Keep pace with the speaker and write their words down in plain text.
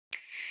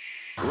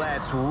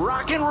Let's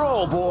rock and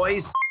roll,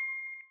 boys!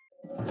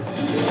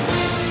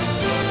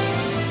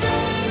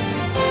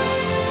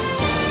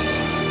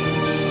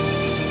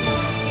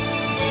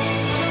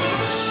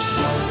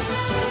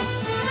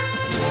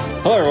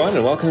 Hello everyone,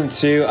 and welcome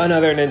to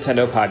another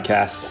Nintendo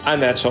podcast.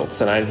 I'm Matt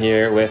Schultz, and I'm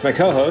here with my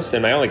co-host,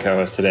 and my only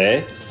co-host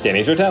today,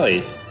 Danny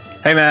Tortelli.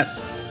 Hey, Matt.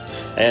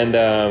 And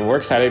we're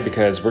excited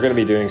because we're going to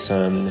be doing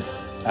some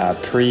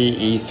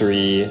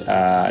pre-E3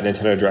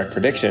 Nintendo Direct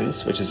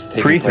predictions, which is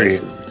taking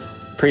place...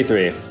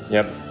 Pre-3,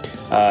 yep.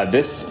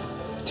 This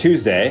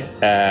Tuesday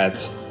at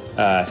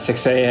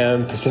 6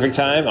 a.m. Pacific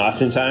time,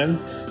 Austin time,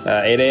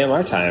 8 a.m.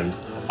 our time.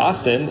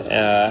 Austin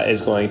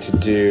is going to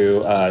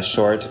do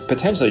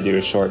potentially do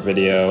a short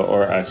video,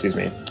 or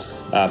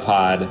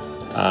pod,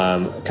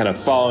 kind of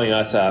following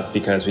us up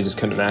because we just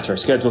couldn't match our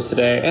schedules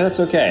today, and that's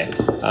okay.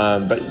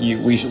 But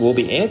we'll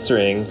be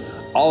answering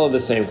all of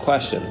the same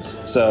questions.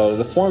 So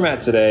the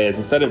format today is,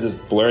 instead of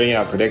just blurting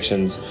out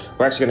predictions,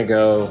 we're actually going to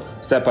go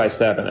step by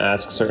step and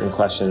ask certain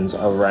questions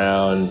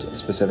around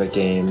specific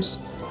games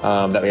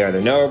that we either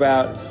know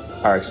about,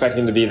 are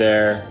expecting to be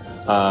there,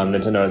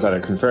 Nintendo has either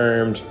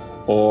confirmed,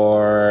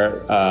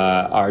 or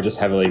are just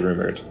heavily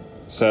rumored.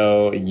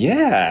 So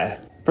yeah,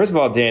 first of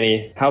all,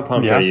 Danny, how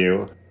pumped are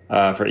you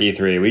for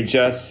E3? We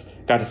just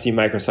got to see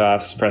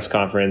Microsoft's press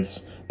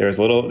conference. There's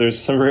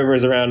some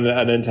rumors around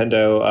a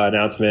Nintendo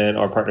announcement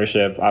or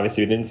partnership.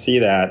 Obviously, we didn't see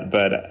that,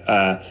 but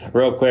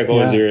real quick,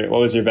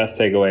 what was your best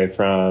takeaway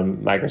from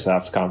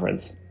Microsoft's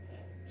conference?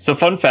 So,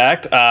 fun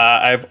fact,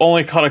 I've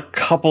only caught a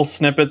couple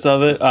snippets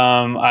of it.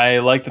 I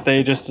like that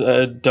they just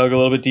dug a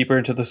little bit deeper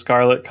into the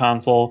Scarlet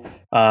console,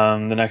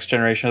 the next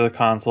generation of the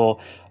console.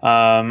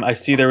 I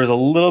see there was a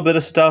little bit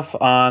of stuff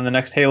on the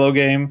next Halo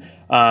game.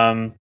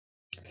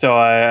 So,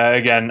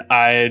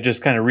 I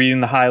just kind of reading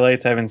the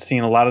highlights. I haven't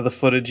seen a lot of the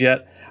footage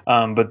yet.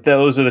 But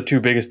those are the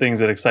two biggest things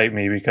that excite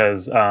me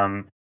because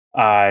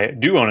I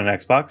do own an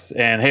Xbox,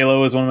 and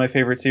Halo is one of my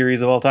favorite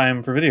series of all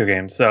time for video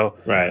games. So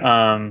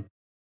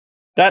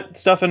that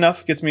stuff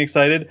enough gets me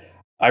excited.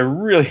 I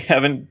really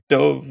haven't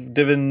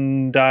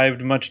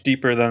dived much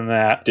deeper than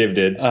that.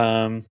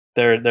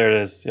 There it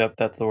is. Yep,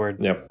 that's the word.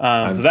 Yep.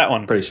 So that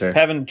one, pretty sure.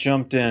 Haven't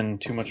jumped in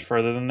too much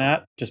further than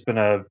that. Just been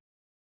a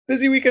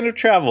busy weekend of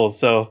travel.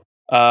 So,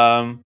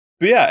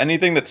 but yeah,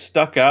 anything that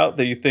stuck out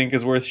that you think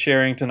is worth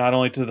sharing to not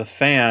only to the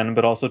fan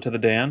but also to the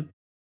Dan?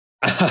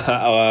 As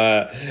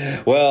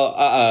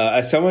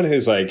someone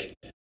who's like,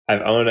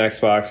 I've owned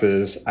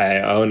Xboxes.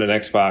 I owned an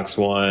Xbox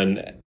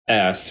One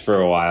S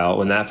for a while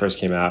when that first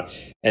came out,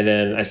 and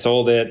then I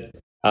sold it.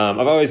 I've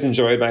always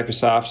enjoyed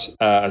Microsoft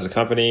as a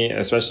company,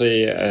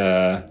 especially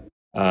I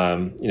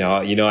have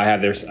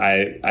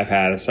I've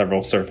had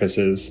several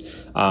Surfaces.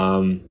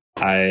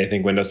 I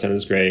think Windows 10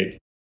 is great.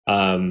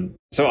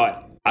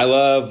 I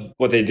love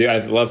what they do. I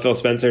love Phil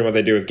Spencer and what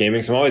they do with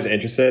gaming, so I'm always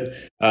interested.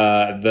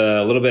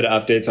 The little bit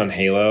of updates on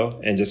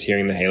Halo and just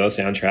hearing the Halo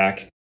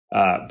soundtrack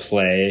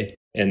play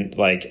and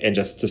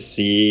just to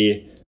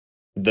see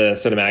the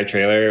cinematic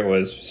trailer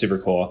was super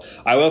cool.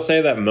 I will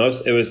say that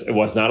it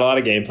was not a lot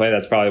of gameplay.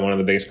 That's probably one of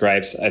the biggest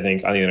gripes, I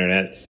think, on the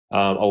internet.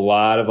 A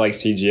lot of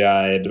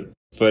CGI'd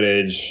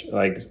footage,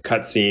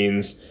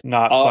 cutscenes,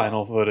 not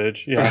final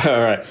footage. Yeah.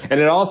 All right. And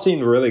it all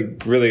seemed really,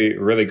 really,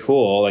 really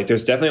cool.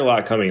 There's definitely a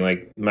lot coming.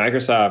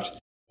 Microsoft,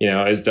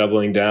 is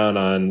doubling down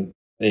on,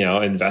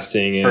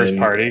 investing in first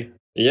party.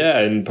 Yeah,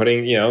 and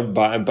putting,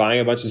 buying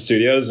a bunch of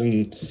studios,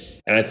 and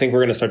I think we're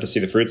going to start to see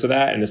the fruits of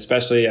that. And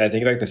especially, I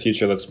think the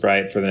future looks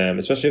bright for them,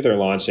 especially if they're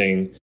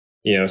launching,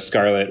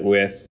 Scarlet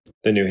with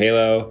the new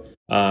Halo,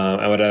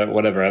 and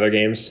whatever other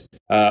games,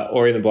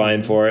 Ori and the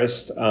Blind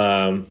Forest.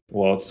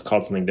 It's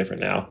called something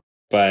different now,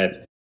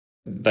 but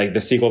the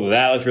sequel to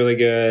that looked really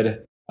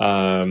good.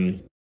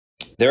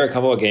 There are a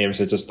couple of games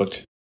that just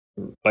looked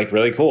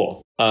really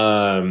cool.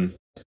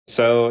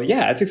 So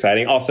yeah, it's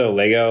exciting. Also,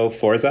 Lego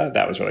Forza,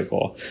 that was really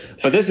cool.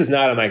 But this is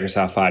not a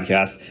Microsoft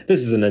podcast.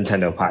 This is a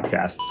Nintendo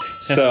podcast.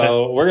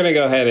 So we're going to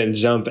go ahead and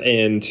jump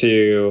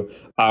into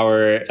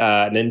our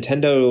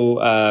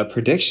Nintendo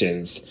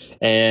predictions.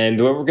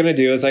 And what we're going to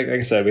do is, like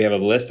I said, we have a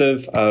list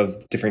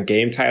of different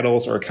game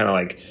titles or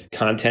kind of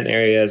content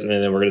areas. And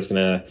then we're just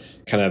going to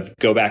kind of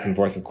go back and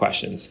forth with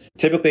questions.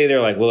 Typically,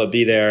 they're will it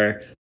be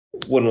there?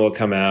 When will it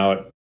come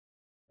out?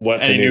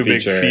 What's a new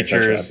feature? Big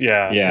features?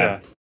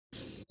 Yeah.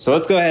 So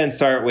let's go ahead and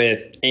start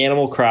with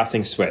Animal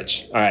Crossing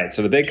Switch. All right,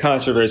 so the big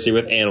controversy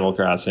with Animal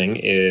Crossing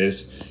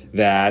is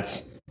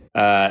that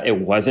it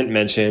wasn't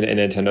mentioned in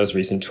Nintendo's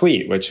recent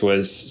tweet, which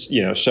was,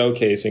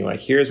 showcasing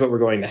here's what we're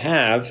going to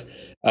have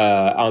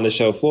on the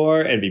show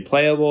floor and be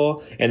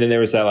playable. And then there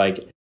was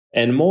that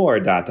and more ...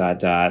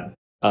 Now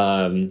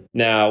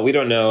we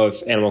don't know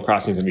if Animal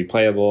Crossing is going to be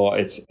playable.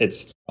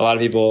 It's a lot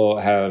of people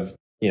have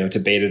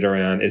debated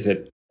around, is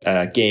it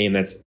a game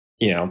that's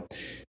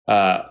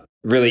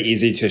really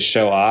easy to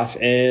show off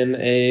in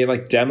a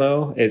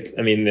demo.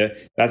 Animal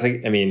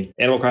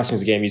Crossing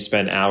is a game you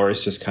spend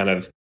hours just kind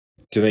of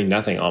doing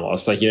nothing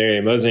almost. You're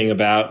moseying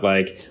about,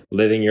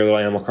 living your little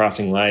Animal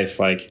Crossing life.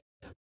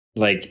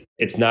 like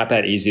it's not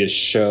that easy to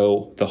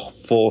show the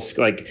full,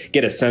 like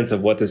get a sense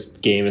of what this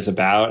game is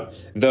about.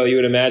 Though you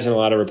would imagine a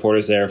lot of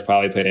reporters there have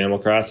probably played Animal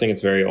Crossing.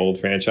 It's a very old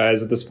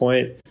franchise at this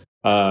point.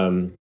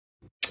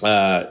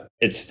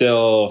 It's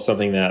still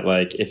something that,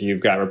 like, if you've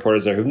got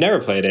reporters there who've never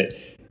played it,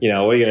 you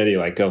know, what are you going to do?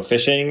 Like, go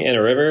fishing in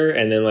a river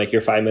and then like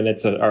your 5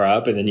 minutes are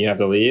up and then you have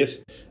to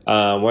leave.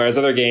 Whereas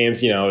other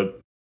games, you know,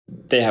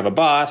 they have a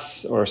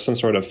boss or some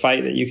sort of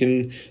fight that you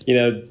can, you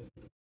know,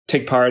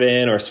 take part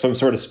in, or some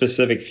sort of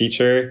specific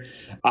feature.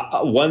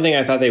 One thing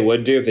I thought they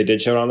would do if they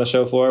did show it on the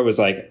show floor was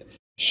like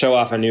show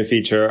off a new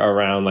feature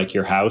around like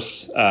your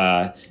house.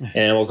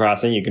 Animal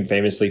Crossing, you can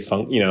famously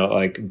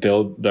like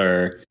build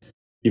their,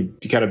 you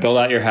kind of build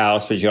out your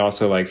house, but you can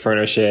also like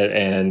furnish it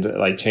and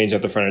like change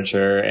up the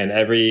furniture. And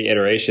every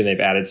iteration they've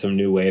added some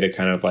new way to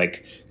kind of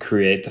like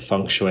create the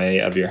feng shui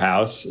of your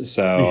house.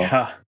 So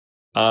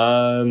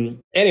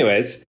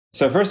anyways,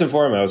 so first and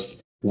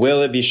foremost,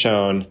 will it be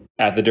shown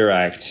at the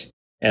Direct?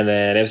 And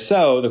then if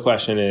so, the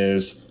question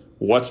is,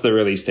 what's the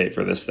release date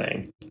for this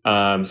thing?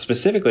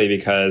 Specifically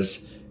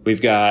because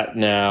we've got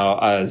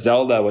now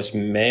Zelda, which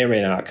may or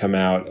may not come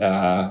out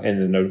in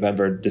the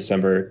November,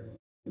 December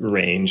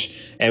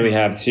range. And we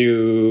have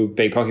 2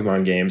 big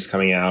Pokemon games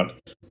coming out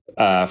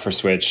for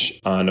Switch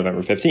on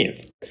November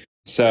 15th.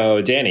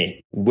 So,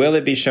 Danny, will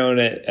it be shown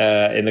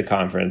in the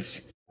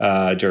conference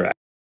Direct?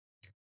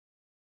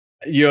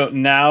 You know,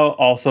 now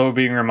also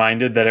being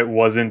reminded that it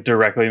wasn't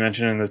directly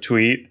mentioned in the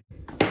tweet,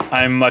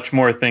 I'm much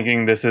more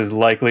thinking this is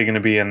likely going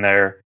to be in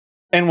there.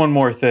 And one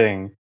more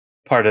thing,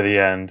 part of the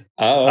end.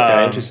 Oh,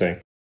 okay,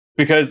 interesting.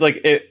 Because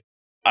like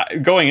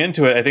going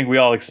into it, I think we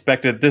all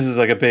expected this is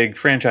like a big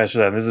franchise for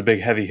them. This is a big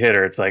heavy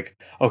hitter. It's like,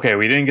 okay,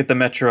 we didn't get the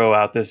Metro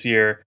out this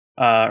year,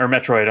 or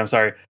Metroid, I'm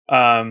sorry.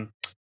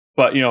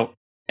 But, you know,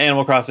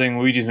 Animal Crossing,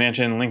 Luigi's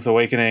Mansion, Link's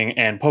Awakening,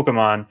 and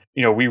Pokemon,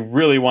 you know, we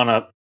really want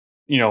to,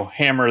 you know,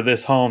 hammer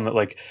this home that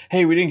like,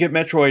 hey, we didn't get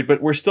Metroid, but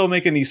we're still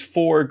making these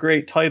 4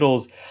 great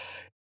titles.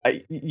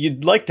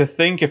 You'd like to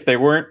think if they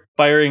weren't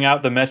firing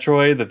out the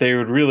Metroid that they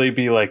would really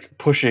be like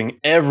pushing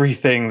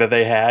everything that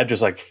they had,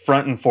 just like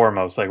front and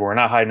foremost. Like, we're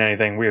not hiding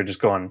anything. We are just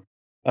going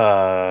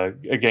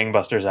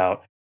gangbusters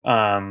out.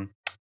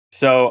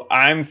 So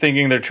I'm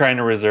thinking they're trying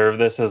to reserve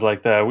this as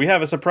like we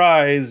have a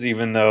surprise,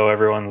 even though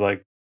everyone's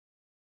like,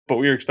 but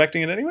we were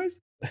expecting it anyways.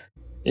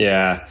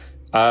 Yeah.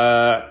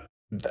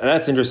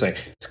 That's interesting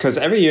because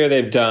every year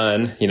they've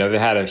done, you know, they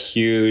had a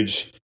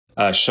huge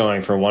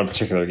showing for one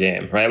particular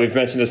game, right? We've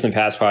mentioned this in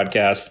past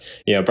podcasts.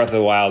 You know, Breath of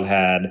the Wild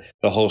had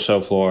the whole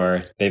show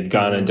floor. They've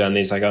gone and done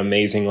these like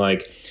amazing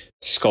like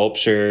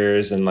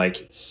sculptures and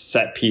like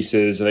set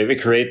pieces. They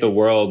create the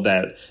world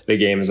that the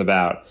game is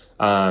about.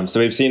 So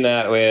we've seen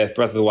that with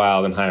Breath of the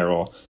Wild and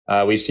Hyrule.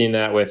 We've seen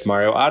that with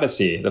Mario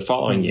Odyssey the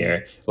following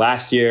year.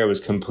 Last year it was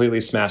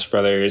completely Smash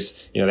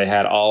Brothers. You know, they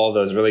had all of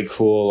those really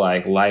cool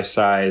like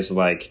life-size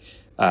like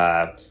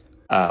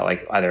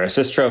either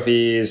assist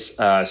trophies,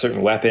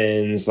 certain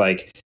weapons,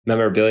 like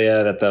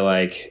memorabilia that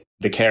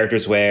the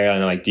characters wear. I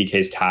know like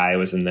DK's tie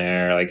was in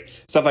there, like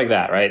stuff like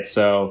that, right?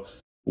 So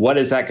what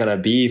is that going to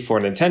be for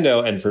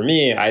Nintendo? And for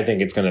me, I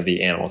think it's going to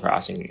be Animal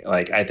Crossing.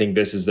 Like, I think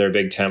this is their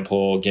big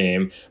tentpole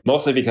game,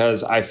 mostly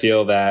because I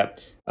feel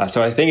that,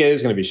 so I think it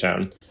is going to be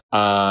shown.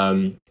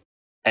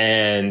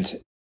 And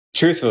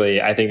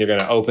truthfully, I think they're going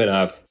to open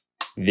up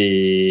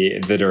the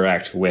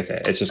Direct with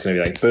it. It's just going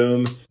to be like,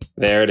 boom,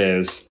 there it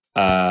is.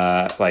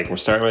 Like, we're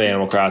starting with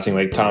Animal Crossing.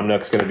 Like, Tom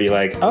Nook's going to be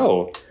like,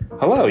 oh,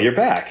 hello, you're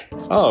back.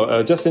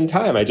 Oh, just in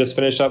time. I just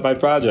finished up my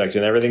project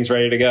and everything's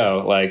ready to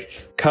go. Like,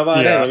 come on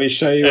in, let me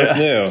show you what's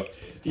new.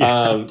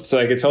 So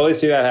I could totally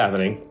see that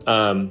happening.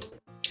 So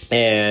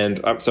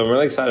I'm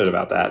really excited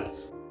about that.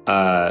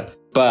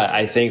 But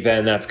I think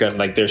then that's going to,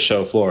 like, their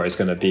show floor is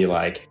going to be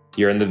like,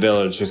 you're in the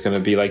village. There's going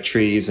to be like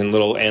trees and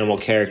little animal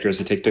characters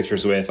to take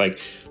pictures with. Like,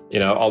 you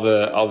know, all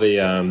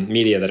the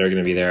media that are going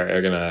to be there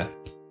are going to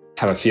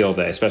have a field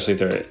day, especially if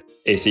they're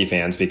AC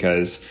fans,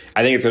 because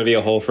I think it's going to be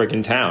a whole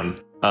freaking town.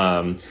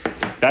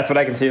 That's what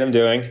I can see them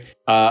doing.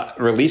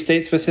 Release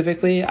date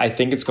specifically, I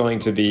think it's going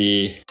to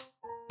be.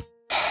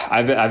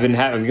 I've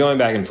been going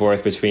back and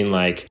forth between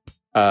like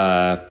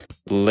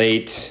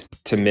late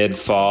to mid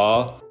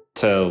fall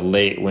to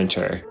late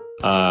winter.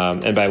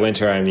 And by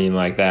winter, I mean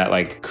like that,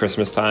 like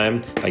Christmas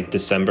time, like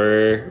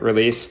December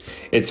release.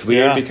 It's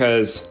weird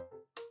because,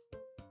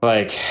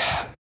 like,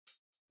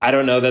 I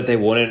don't know that they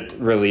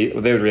would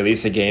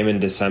release a game in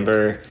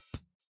December.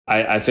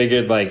 I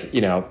figured, like,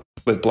 you know,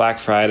 with Black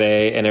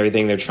Friday and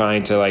everything, they're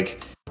trying to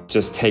like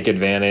just take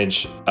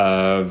advantage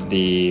of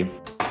the,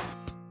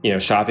 you know,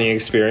 shopping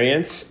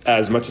experience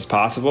as much as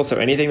possible. So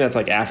anything that's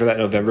like after that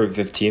November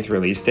 15th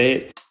release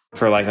date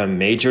for like a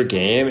major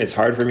game, it's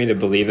hard for me to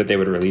believe that they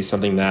would release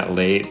something that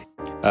late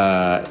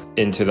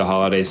into the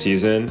holiday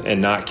season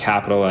and not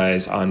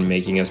capitalize on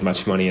making as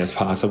much money as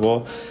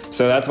possible.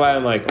 So that's why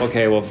I'm like,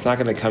 okay, well, if it's not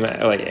going to come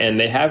out, like, and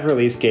they have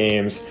released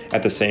games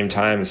at the same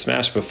time as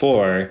Smash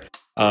before.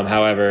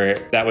 However,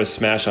 that was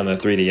Smash on the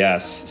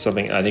 3DS.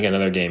 Something, I think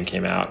another game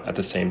came out at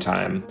the same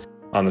time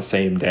on the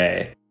same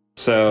day.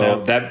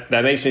 So that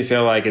makes me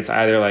feel like it's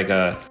either like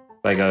a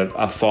like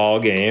a fall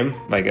game,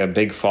 like a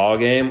big fall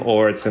game,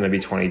 or it's going to be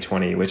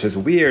 2020, which is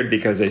weird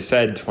because they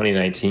said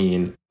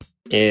 2019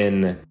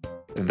 in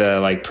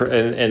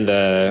the in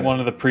the one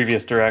of the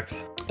previous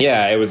directs.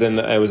 Yeah, it was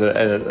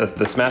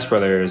the Smash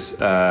Brothers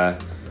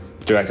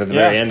direct at the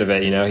very end of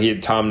it. You know,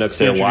 Tom Nook's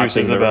there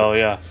watching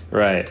Isabelle,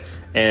 right.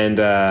 And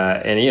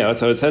you know,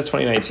 so it says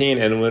 2019,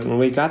 and when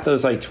we got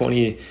those like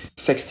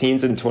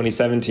 2016s and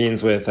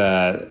 2017s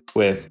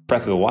with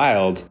Breath of the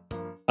Wild,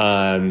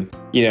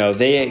 you know,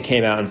 they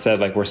came out and said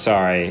like, we're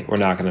sorry, we're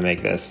not going to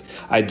make this.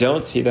 I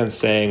don't see them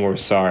saying we're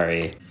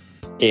sorry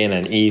in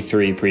an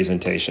E3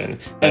 presentation,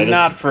 and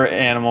not for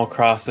Animal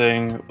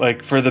Crossing,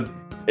 like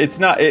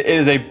it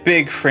is a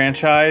big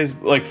franchise,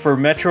 like for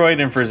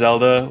Metroid and for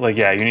Zelda. Like,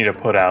 yeah, you need to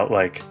put out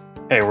like,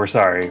 hey, we're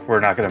sorry, we're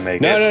not going to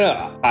make it.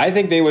 No. I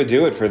think they would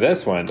do it for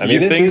this one. I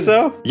mean, you think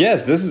so?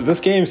 Yes, this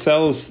game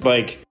sells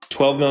like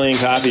 12 million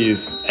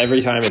copies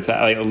every time it's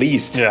out, like at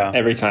least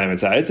every time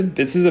it's out.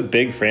 This is a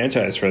big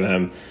franchise for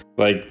them.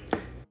 Like,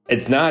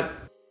 it's not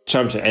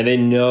chump change, and they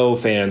know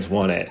fans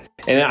want it.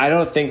 And I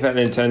don't think that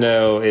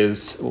Nintendo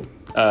is.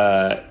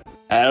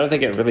 I don't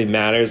think it really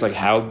matters like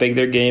how big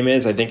their game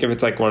is. I think if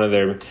it's like one of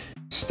their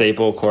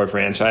staple core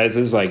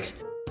franchises, like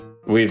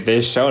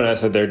they've shown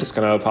us that they're just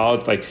going to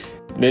apologize. Like,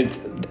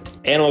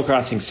 Animal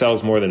Crossing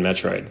sells more than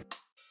Metroid,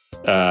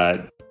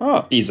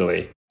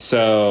 easily.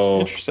 So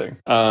interesting.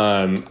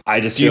 I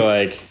just feel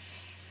like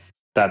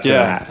that's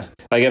gonna happen.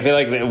 Like, I feel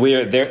like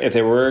we're there. If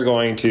they were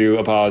going to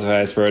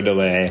apologize for a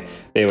delay,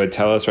 they would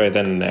tell us right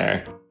then and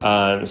there.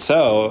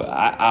 So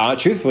I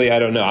truthfully, I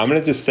don't know. I'm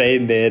gonna just say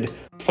mid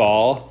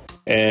fall.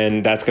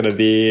 And that's going to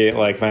be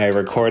like my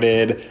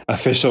recorded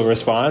official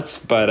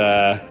response. But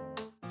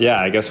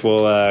yeah, I guess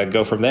we'll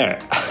go from there.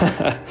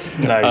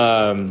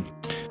 Nice.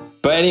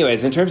 But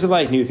anyways, in terms of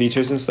like new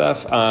features and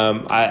stuff,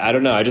 I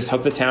don't know. I just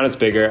hope the town is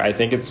bigger. I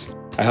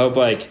hope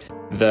like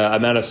the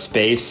amount of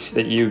space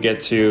that you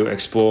get to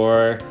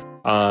explore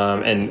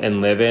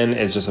and live in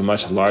is just a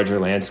much larger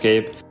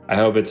landscape. I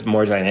hope it's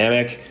more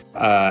dynamic.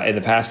 In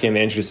the past game,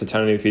 they introduced a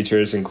ton of new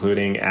features,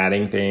 including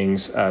adding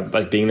things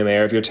like being the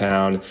mayor of your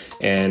town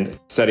and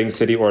setting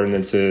city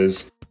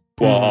ordinances,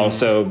 while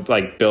also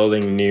like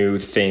building new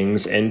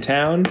things in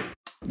town.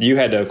 You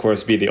had to, of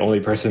course, be the only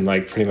person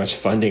like pretty much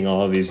funding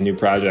all of these new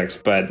projects,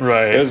 but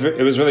it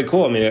was really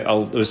cool. I mean, it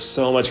was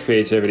so much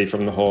creativity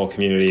from the whole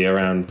community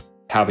around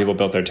how people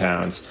built their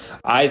towns.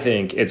 I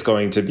think it's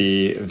going to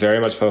be very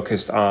much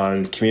focused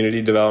on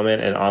community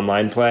development and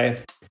online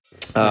play.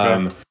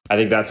 I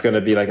think that's going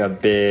to be like a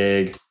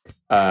big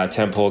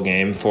tentpole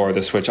game for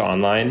the Switch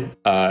Online.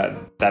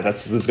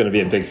 This is going to be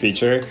a big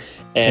feature,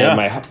 and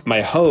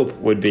my hope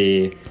would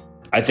be,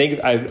 I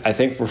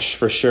think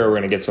for sure we're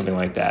going to get something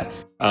like that,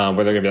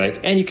 where they're going to be like,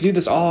 and you can do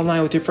this all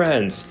online with your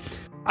friends.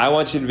 I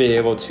want you to be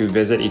able to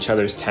visit each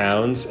other's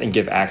towns and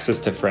give access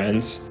to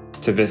friends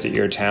to visit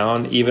your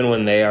town, even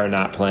when they are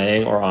not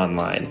playing or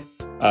online,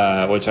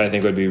 which I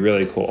think would be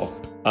really cool.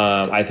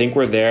 I think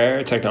we're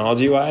there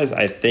technology-wise.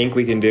 I think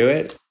we can do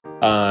it.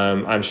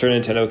 I'm sure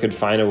Nintendo could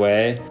find a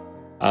way,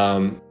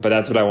 but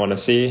that's what I want to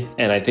see.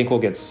 And I think we'll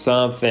get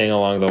something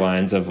along the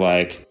lines of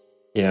like,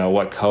 you know,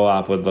 what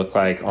co-op would look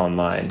like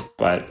online.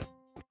 But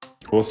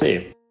we'll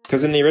see.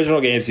 Because in the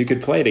original games, you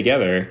could play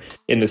together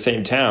in the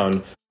same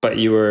town, but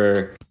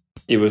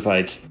it was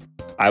like,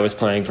 I was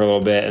playing for a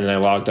little bit and then I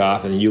logged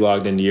off and you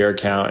logged into your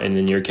account and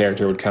then your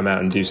character would come out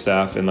and do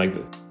stuff. And like,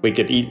 we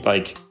could eat,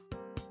 like,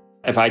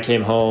 if I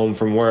came home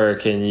from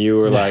work and you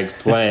were like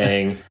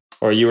playing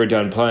or you were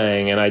done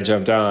playing and I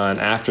jumped on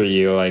after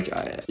you, like,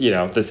 you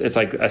know, it's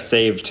like a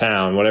saved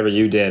town. Whatever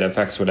you did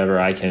affects whatever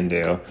I can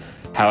do.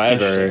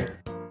 However,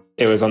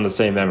 it was on the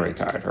same memory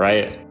card,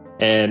 right?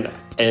 And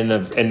in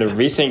the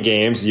recent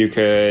games, you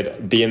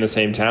could be in the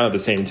same town at the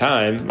same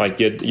time. Like,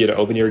 you'd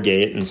open your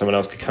gate and someone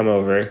else could come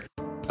over,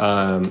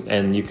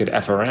 and you could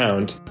F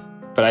around.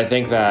 But I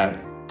think that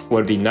what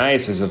would be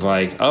nice is if,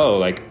 like, oh,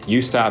 like,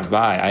 you stopped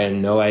by, I had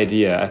no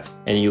idea,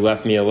 and you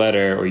left me a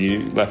letter, or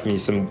you left me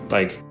some,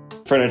 like,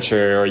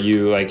 furniture, or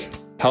you, like,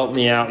 helped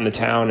me out in the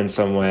town in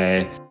some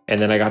way, and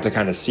then I got to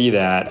kind of see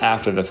that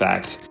after the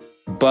fact.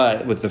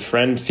 But with the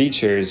friend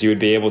features, you would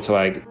be able to,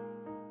 like,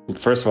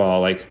 first of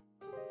all, like,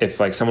 if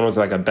like someone was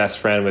like a best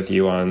friend with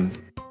you on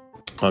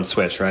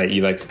Switch, right?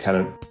 You like kind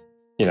of,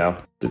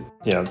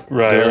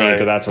 delineate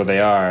that that's what they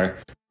are.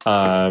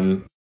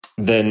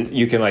 Then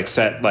you can like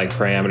set like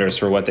parameters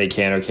for what they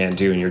can or can't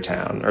do in your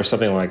town or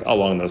something like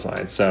along those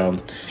lines. So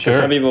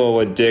some people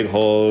would dig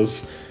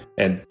holes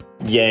and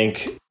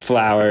yank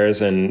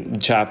flowers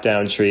and chop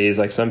down trees.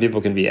 Like, some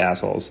people can be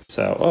assholes.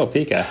 So,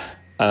 Pika.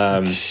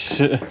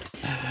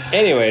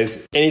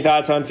 Anyways, any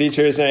thoughts on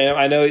features?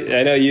 I know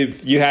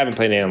you haven't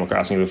played Animal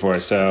Crossing before,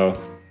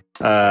 so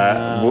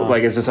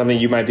like, is this something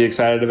you might be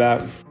excited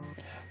about?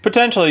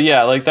 Potentially,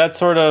 yeah. Like that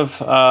sort of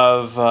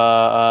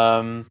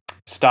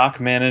stock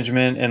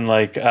management and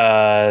like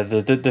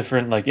the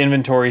different like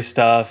inventory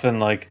stuff and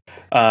like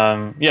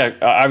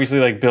obviously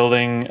like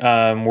building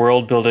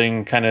world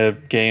building kind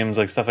of games,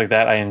 like stuff like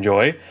that I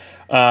enjoy.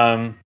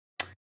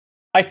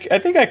 I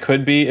think I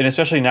could be, and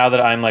especially now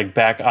that I'm like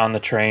back on the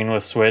train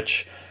with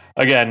Switch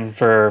again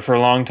for a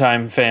long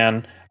time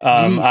fan.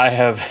 I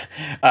have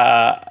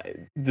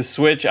the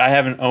Switch. I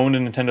haven't owned a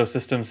Nintendo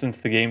system since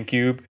the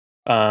GameCube,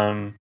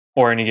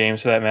 or any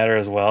games for that matter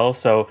as well.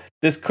 So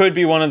this could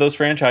be one of those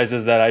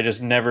franchises that I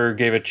just never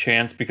gave a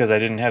chance because I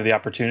didn't have the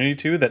opportunity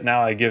to. That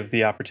now I give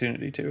the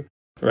opportunity to.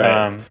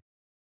 Right.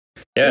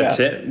 Yeah,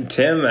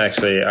 Tim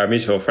actually, our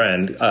mutual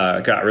friend,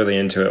 got really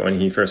into it when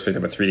he first picked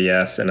up a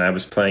 3DS, and I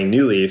was playing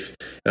New Leaf,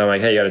 and I'm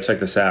like, hey, you got to check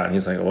this out. And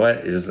he's like,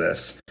 what is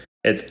this?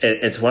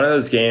 It's one of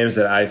those games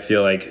that I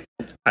feel like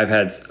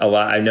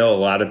I know a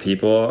lot of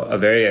people, a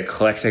very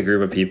eclectic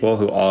group of people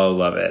who all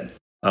love it.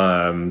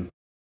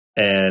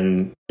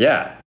 And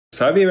yeah,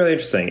 so it'd be really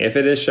interesting. If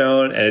it is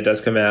shown and it does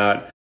come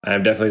out,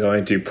 I'm definitely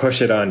going to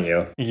push it on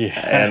you. Yeah.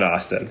 And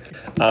Austin.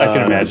 I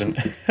can imagine.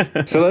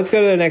 So let's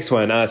go to the next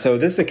one. So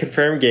this is a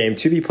confirmed game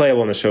to be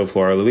playable on the show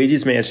floor.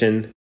 Luigi's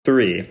Mansion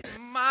 3.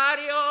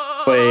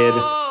 Mario! Played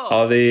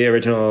all the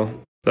original,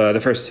 the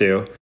first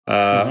two.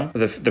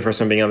 The first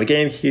one being on the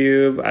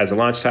GameCube as a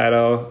launch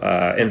title,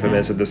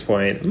 infamous at this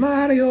point.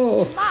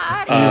 Mario!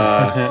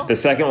 The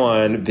second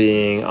one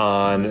being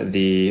on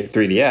the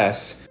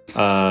 3DS.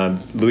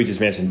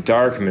 Luigi's Mansion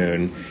Dark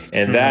Moon,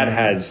 and that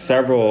had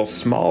several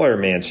smaller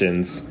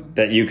mansions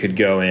that you could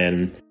go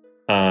in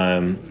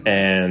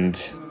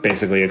and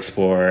basically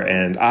explore.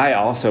 And I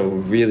also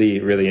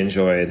really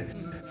enjoyed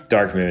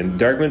Dark Moon.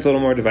 Dark Moon's a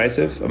little more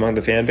divisive among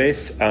the fan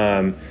base,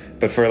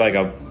 but for like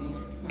a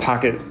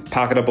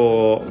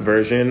pocketable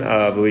version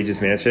of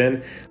Luigi's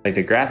Mansion, like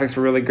the graphics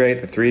were really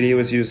great, the 3D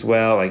was used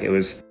well, like it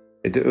was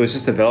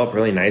just developed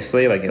really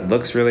nicely, like it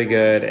looks really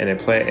good, and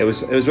it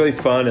was really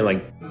fun, and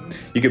like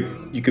you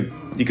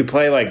could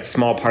play like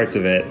small parts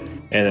of it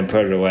and then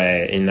put it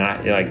away and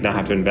not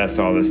have to invest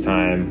all this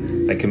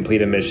time, like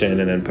complete a mission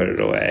and then put it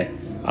away.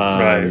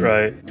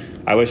 Right.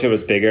 I wish it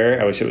was bigger.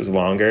 I wish it was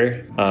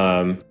longer.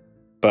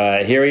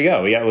 But here we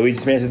go. We got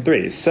Luigi's Mansion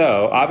 3.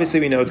 So obviously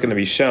we know it's going to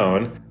be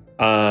shown.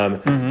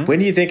 When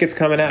do you think it's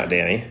coming out,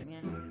 Danny?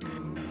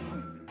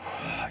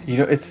 You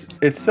know,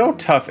 it's so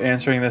tough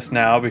answering this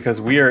now because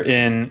we are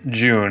in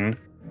June,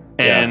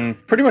 and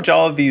pretty much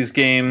all of these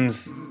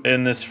games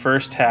in this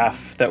first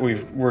half that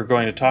we're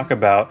going to talk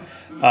about,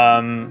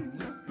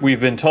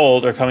 we've been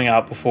told are coming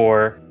out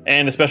before,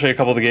 and especially a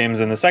couple of the games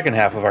in the second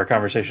half of our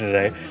conversation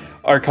today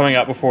are coming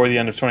out before the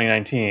end of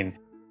 2019.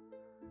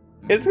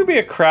 It's going to be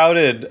a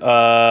crowded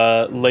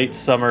late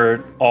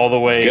summer all the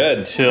way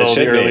till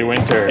the early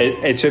winter.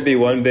 It should be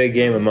one big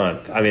game a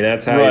month. I mean,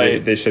 that's how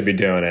they should be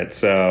doing it.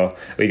 So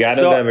we got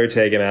November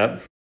taken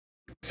up.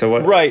 So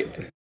what?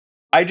 Right.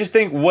 I just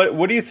think,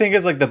 what do you think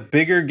is like the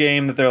bigger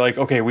game that they're like,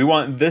 okay, we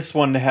want this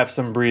one to have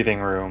some breathing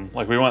room.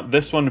 Like we want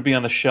this one to be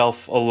on the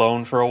shelf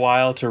alone for a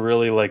while to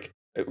really like,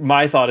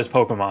 my thought is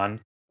Pokemon.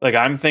 Like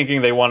I'm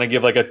thinking they want to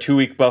give like a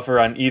 2-week buffer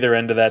on either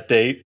end of that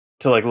date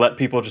to like let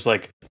people just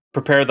like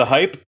prepare the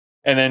hype.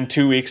 And then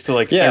 2 weeks to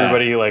like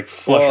everybody like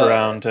flush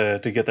around to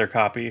get their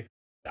copy.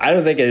 I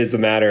don't think it is a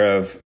matter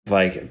of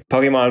like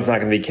Pokemon's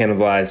not going to be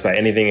cannibalized by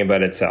anything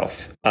but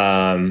itself,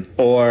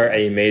 or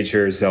a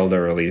major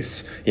Zelda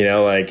release. You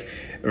know, like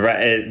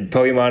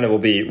Pokemon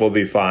will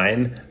be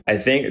fine. I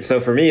think so.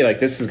 For me, like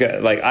this is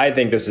I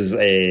think this is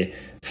a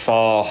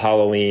fall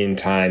Halloween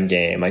time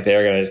game. Like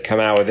they're going to come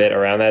out with it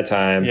around that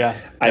time.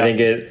 I think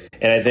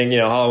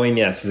Halloween,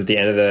 yes, is at the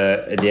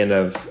end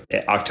of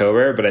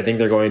October, but I think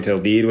they're going to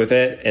lead with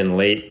it in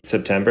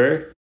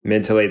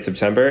mid to late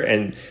September,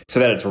 and so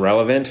that it's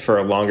relevant for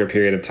a longer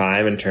period of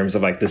time in terms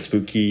of like the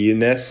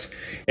spookiness.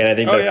 And I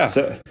think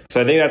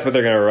so I think that's what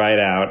they're going to write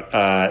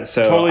out.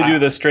 So totally do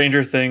the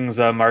Stranger Things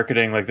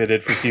marketing like they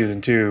did for season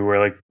 2, where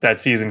like that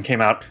season came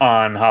out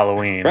on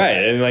Halloween,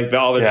 right? And like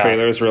all the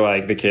trailers were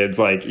like the kids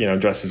like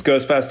dressed as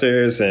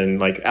Ghostbusters and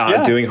like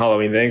doing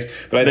Halloween things.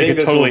 But I think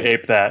could totally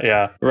ape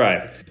that,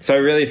 right? So I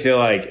really feel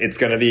like it's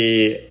going to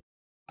be.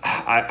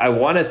 I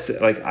want to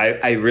like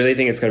I really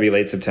think it's going to be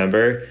late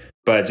September.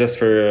 But just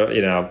for,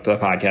 the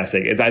podcast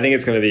sake, I think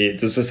it's going to be,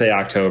 just to say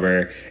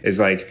October is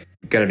like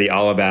going to be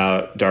all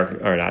about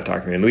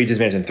Luigi's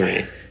Mansion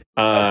 3.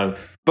 But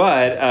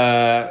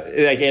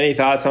like any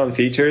thoughts on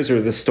features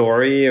or the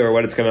story or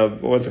what's going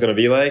to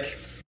be like?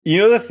 You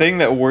know, the thing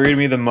that worried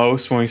me the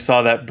most when we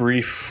saw that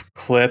brief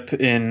clip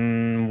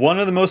in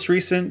one of the most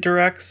recent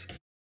directs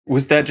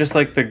was that just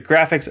like the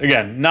graphics,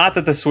 again, not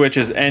that the Switch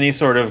is any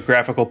sort of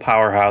graphical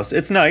powerhouse.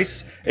 It's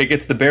nice. It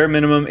gets the bare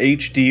minimum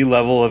HD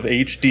level of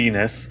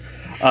HD-ness.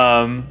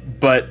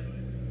 But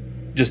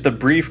just the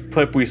brief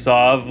clip we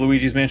saw of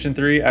Luigi's Mansion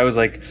 3, I was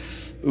like,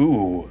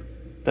 ooh,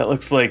 that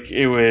looks like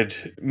it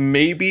would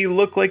maybe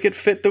look like it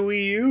fit the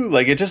Wii U.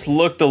 Like it just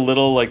looked a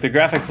little like the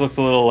graphics looked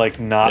a little like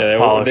not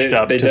polished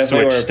up to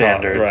Switch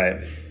standards.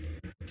 Right.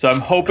 So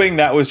I'm hoping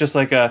that was just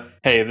like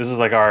hey, this is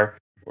like our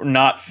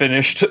not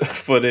finished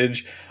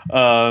footage.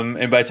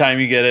 And by the time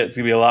you get it, it's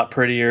gonna be a lot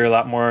prettier, a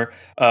lot more.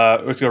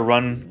 It's gonna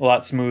run a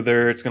lot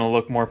smoother. It's gonna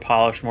look more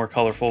polished, more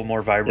colorful,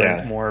 more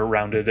vibrant, more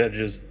rounded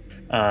edges.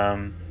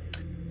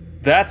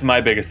 That's my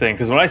biggest thing,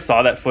 because when I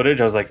saw that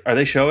footage, I was like, "Are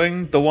they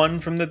showing the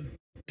one from the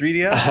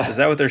 3DS? Is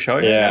that what they're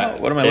showing? Yeah. Right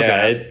now? What am I looking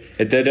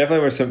at? There definitely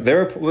were some.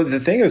 There were well, the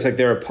thing was like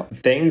there were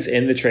things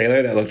in the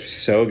trailer that looked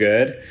so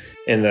good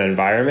in the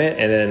environment,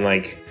 and then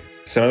like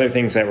some other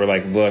things that were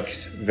like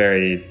looked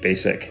very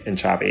basic and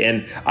choppy.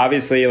 And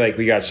obviously, like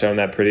we got shown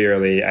that pretty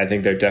early. I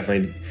think they're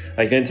definitely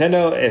like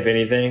Nintendo. If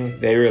anything,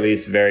 they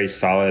release very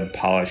solid,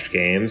 polished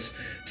games.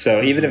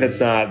 So even if it's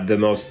not the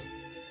most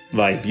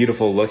like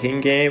beautiful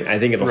looking game, I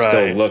think it'll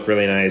still look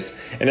really nice.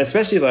 And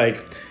especially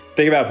like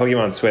think about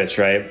Pokemon Switch,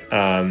 right?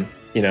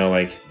 You know,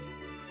 like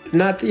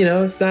not, you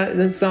know, it's not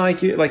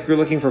like you're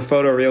looking for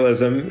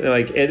photorealism,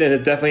 like and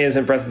it definitely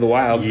isn't Breath of the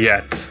Wild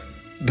Yet.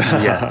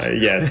 But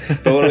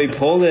when we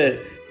pulled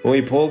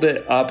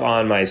it up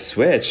on my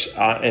Switch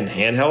in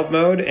handheld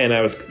mode, and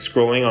I was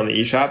scrolling on the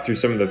eShop through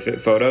some of the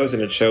photos,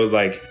 and it showed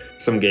like a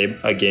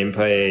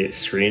gameplay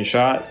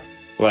screenshot,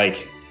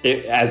 like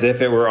it as if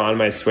it were on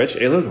my Switch.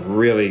 It looked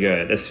really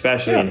good,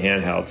 especially in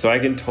handheld. So I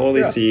can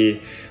totally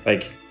see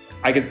like.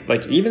 I could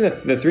like even the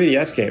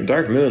 3DS game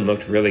Dark Moon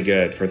looked really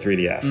good for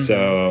 3DS.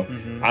 So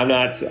I'm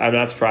not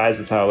surprised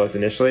that's how it looked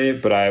initially,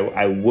 but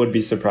I would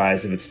be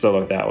surprised if it still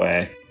looked that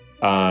way.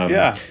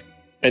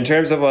 In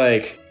terms of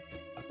like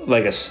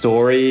a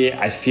story,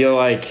 I feel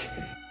like,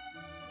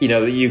 you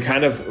know, you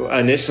kind of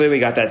initially we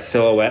got that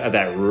silhouette of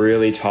that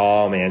really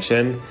tall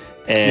mansion,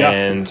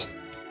 and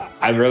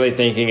I'm really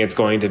thinking it's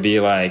going to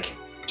be like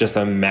just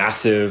a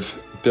massive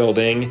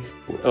building,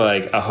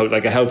 like a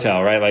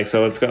hotel, right? Like,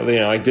 so let's go, you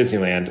know, like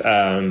Disneyland.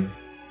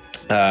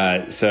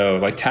 So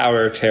like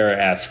Tower of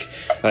Terror-esque,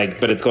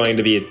 like, but it's going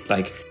to be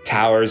like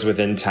towers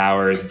within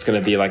towers. It's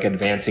going to be like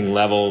advancing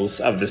levels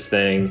of this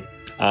thing.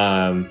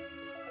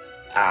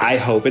 I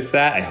hope it's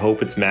that. I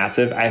hope it's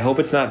massive. I hope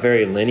it's not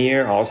very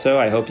linear also.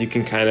 I hope you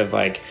can kind of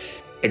like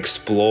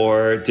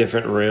explore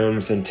different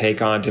rooms and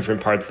take on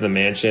different parts of the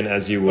mansion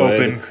as you would.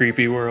 Open,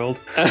 creepy world.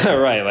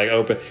 Right, like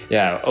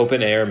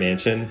open air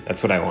mansion.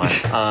 That's what I want.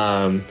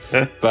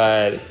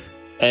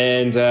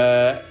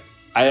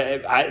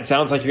 It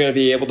sounds like you're going to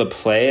be able to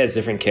play as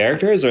different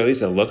characters, or at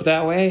least it look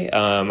that way.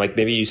 Like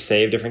maybe you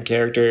save different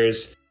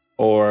characters,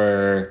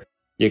 or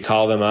you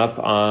call them up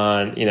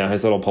on, you know,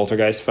 his little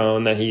poltergeist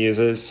phone that he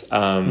uses.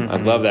 I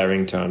love that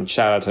ringtone.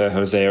 Shout out to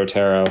Jose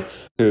Otero,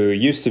 who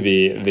used to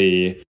be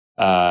the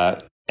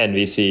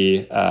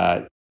NBC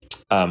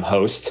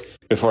host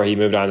before he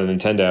moved on to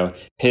Nintendo.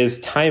 His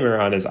timer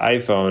on his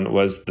iPhone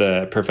was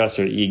the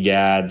Professor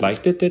Egad,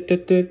 like like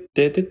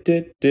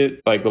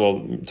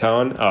little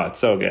tone. Oh, it's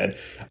so good.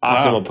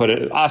 Austin will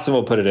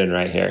put it in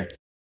right here.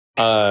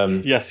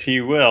 Yes,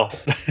 he will.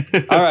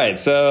 All right,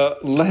 so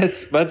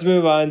let's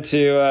move on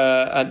to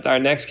our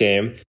next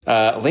game,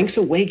 Link's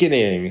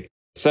Awakening.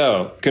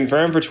 So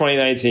confirmed for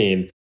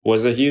 2019,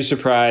 was a huge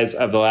surprise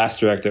of the last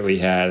direct that we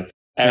had.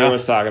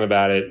 Everyone's talking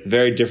about it.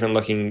 Very different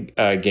looking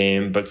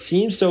game, but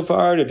seems so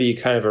far to be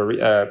kind of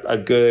a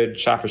good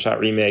shot-for-shot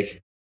remake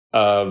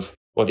of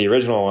what the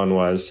original one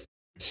was.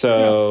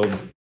 So,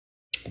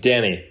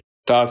 Danny,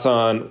 thoughts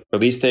on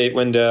release date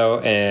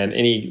window and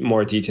any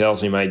more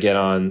details we might get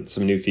on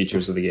some new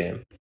features of the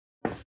game?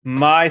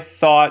 My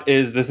thought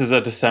is this is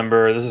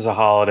a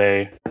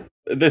holiday.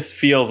 This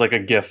feels like a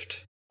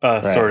gift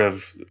sort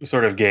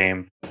of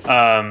game.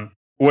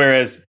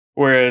 Whereas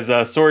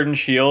Sword and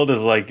Shield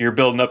is like you're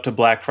building up to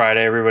Black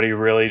Friday, everybody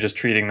really just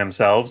treating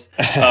themselves.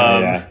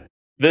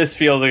 This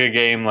feels like a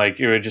game like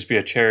it would just be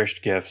a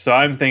cherished gift. So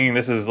I'm thinking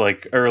this is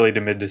like early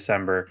to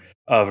mid-December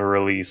of a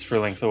release for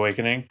Link's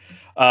Awakening.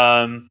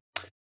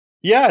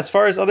 As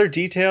far as other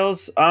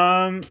details,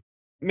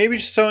 maybe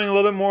just showing a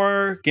little bit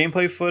more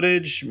gameplay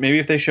footage. Maybe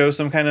if they show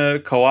some kind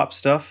of co-op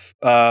stuff.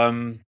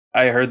 I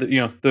heard that, you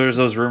know, there's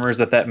those rumors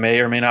that may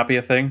or may not be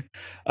a thing.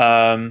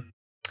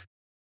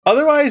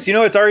 Otherwise, you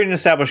know, it's already an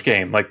established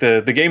game. Like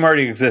the game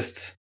already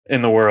exists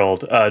in the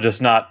world,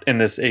 just not in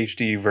this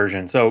HD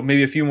version. So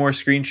maybe a few more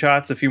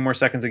screenshots, a few more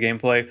seconds of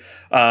gameplay.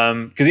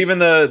 Because even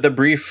the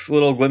brief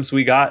little glimpse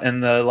we got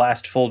in the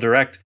last full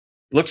direct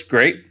looked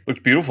great,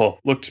 looked beautiful,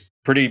 looked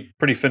pretty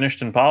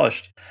finished and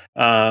polished.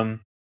 So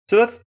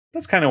that's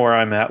kind of where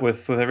I'm at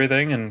with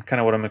everything and kind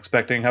of what I'm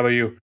expecting. How about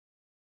you?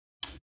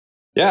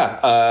 Yeah,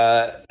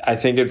 I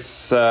think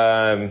it's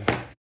going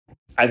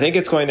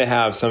to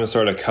have some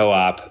sort of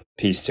co-op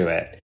piece to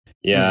it.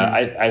 Yeah,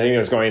 I think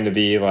there's going to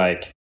be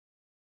like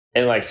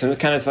some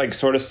kind of like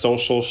sort of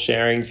social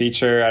sharing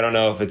feature. I don't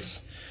know if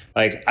it's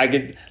like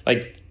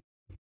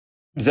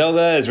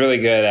Zelda is really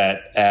good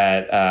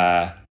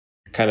at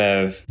kind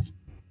of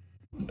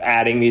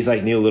adding these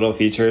like new little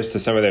features to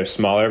some of their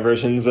smaller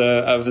versions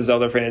of the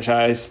Zelda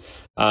franchise,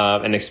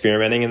 and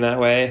experimenting in that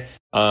way.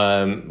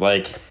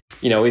 Like,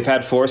 you know, we've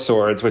had Four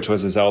Swords, which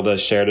was a Zelda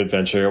shared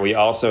adventure. We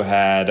also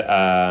had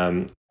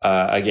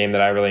a game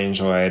that I really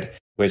enjoyed,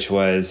 which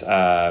was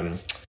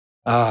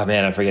oh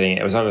man, I'm forgetting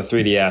it. It was on the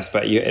 3DS,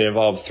 but it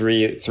involved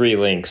three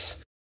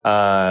links.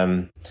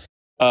 Oh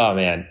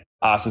man,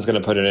 Austin's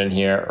gonna put it in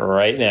here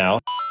right now.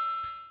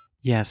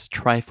 Yes,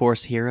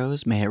 Triforce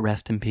Heroes, may it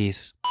rest in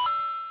peace.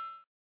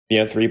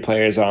 3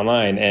 players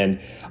online. And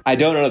I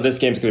don't know if this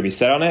game's going to be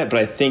set on it, but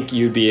I think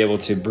you'd be able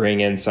to bring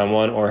in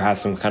someone or have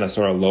some kind of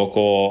sort of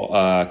local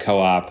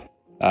co-op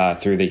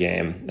through the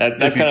game.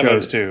 That's if you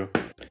chose to.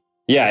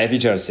 Yeah, if you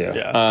chose to.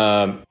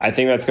 Yeah. I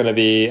think that's going to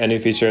be a new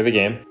feature of the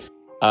game.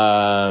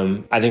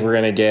 I think we're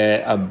going to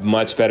get a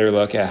much better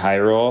look at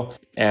Hyrule,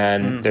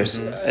 and it's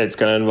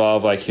going to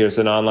involve like, here's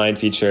an online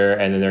feature,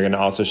 and then they're going to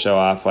also show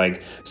off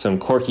like some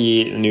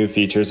quirky new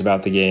features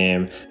about the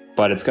game.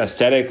 But it's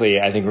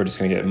aesthetically, I think we're just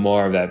going to get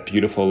more of that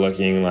beautiful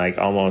looking, like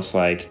almost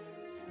like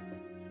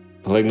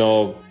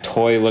polygonal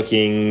toy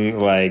looking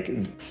like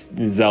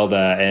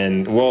Zelda.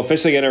 And we'll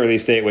officially get a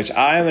release date, which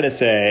I'm going to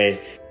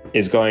say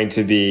is going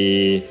to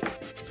be,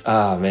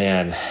 oh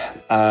man,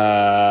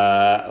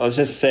 let's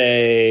just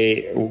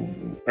say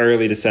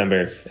early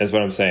December is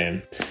what I'm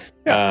saying.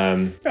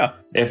 Yeah.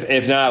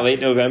 If not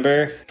late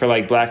November for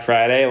like Black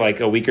Friday,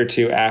 like a week or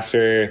two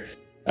after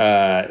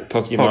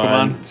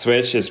Pokemon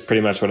Switch is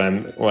pretty much what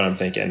I'm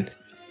thinking.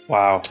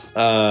 Wow.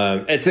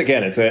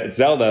 It's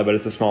Zelda, but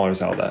it's a smaller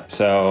Zelda.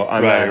 So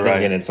I'm not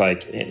thinking it's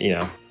like,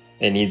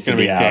 it needs to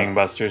be out.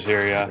 Gangbusters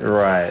here, yeah.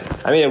 Right.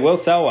 I mean, it will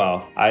sell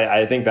well.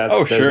 I think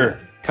that's sure.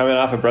 Coming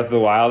off of Breath of the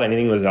Wild,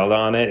 anything with Zelda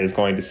on it is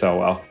going to sell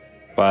well.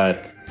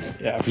 But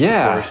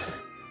yeah. Of course.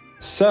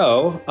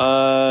 So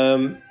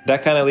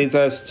that kind of leads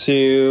us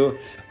to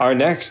our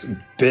next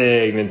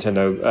big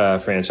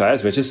Nintendo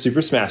franchise, which is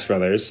Super Smash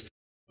Brothers.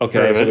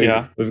 Okay,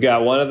 so we've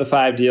got one of the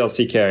 5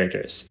 DLC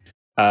characters.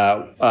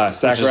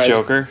 Sakurai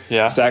Joker.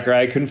 Yeah.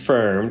 Sakurai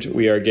confirmed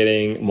we are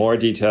getting more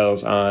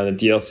details on a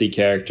DLC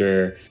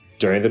character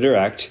during the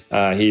Direct.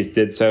 He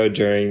did so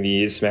during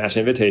the Smash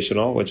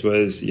Invitational, which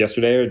was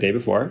yesterday or the day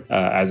before,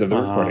 as of the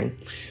recording.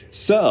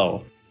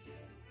 So,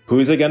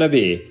 who's it going to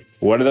be?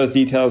 What are those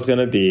details going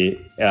to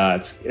be?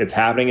 It's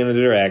happening in the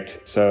Direct.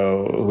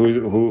 So,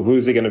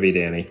 who's it going to be,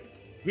 Danny?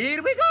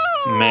 Here we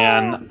go!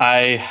 Man,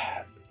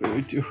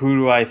 who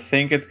do I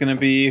think it's going to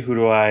be? Who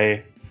do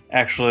I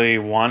actually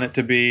want it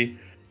to be?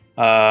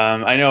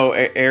 I know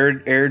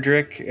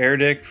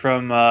Erdrick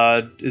from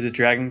is it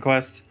Dragon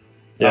Quest?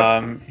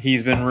 Yep.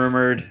 He's been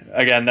rumored.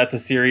 Again, that's a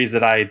series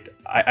that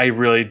I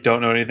really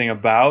don't know anything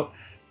about,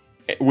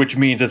 which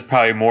means it's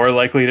probably more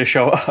likely to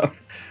show up.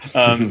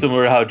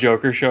 Similar to how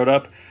Joker showed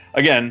up.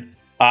 Again,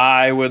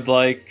 I would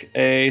like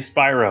a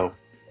Spyro.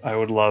 I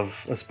would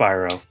love a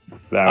Spyro.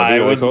 That would be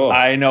really cool.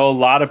 I know a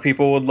lot of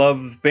people would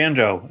love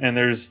Banjo, and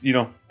there's,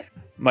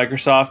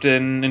 Microsoft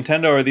and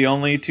Nintendo are the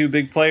only 2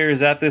 big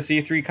players at this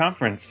E3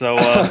 conference. So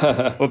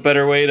what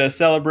better way to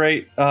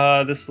celebrate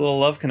this little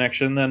love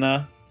connection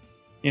than,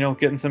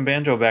 getting some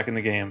Banjo back in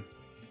the game.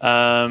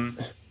 And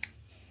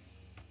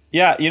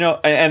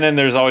then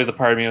there's always the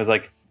part of me that was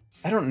like,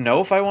 I don't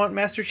know if I want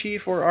Master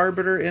Chief or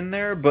Arbiter in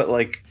there, but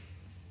like,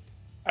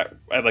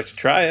 I'd like to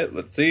try it.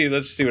 Let's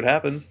just see what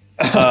happens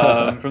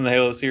from the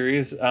Halo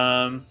series.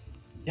 I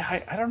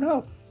don't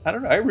know.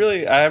 I'm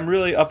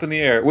really up in the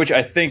air, which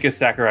I think is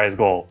Sakurai's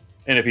goal.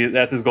 And if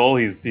that's his goal,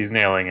 he's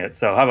nailing it.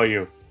 So how about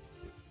you?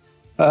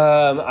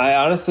 I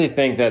honestly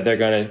think that they're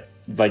going to,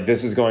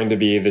 this is going to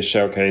be the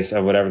showcase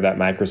of whatever that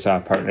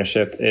Microsoft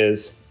partnership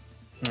is.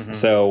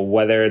 So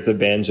whether it's a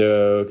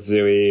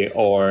Banjo-Kazooie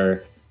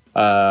or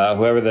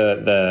whoever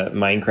the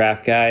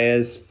Minecraft guy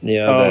is,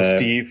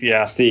 Steve,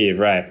 yeah. Steve,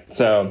 right.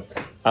 So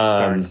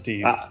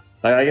Steve.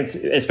 I can,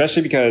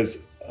 especially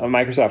because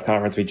Microsoft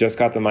conference, we just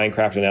got the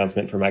Minecraft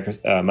announcement for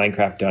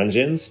Minecraft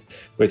Dungeons,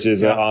 which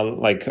is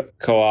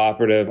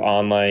cooperative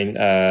online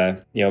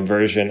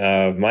version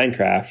of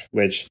Minecraft,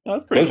 which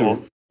that's pretty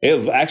cool.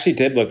 It actually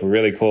did look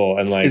really cool.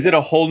 And is it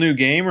a whole new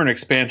game or an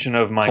expansion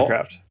of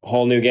Minecraft?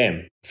 Whole new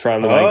game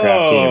from the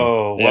Minecraft team.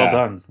 Oh,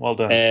 well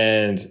done.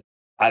 And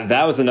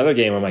that was another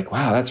game. I'm like,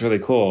 wow, that's really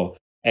cool.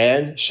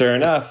 And sure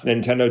enough,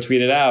 Nintendo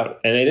tweeted out,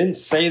 and they didn't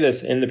say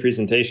this in the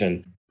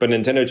presentation, but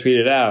Nintendo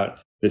tweeted out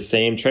the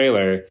same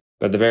trailer.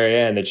 But at the very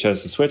end, it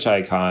shows the Switch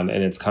icon,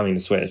 and it's coming to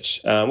Switch,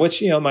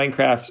 which,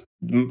 Minecraft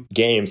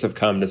games have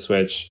come to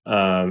Switch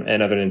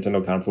and other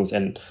Nintendo consoles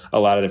and a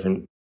lot of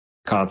different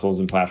consoles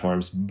and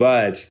platforms.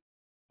 But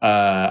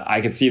I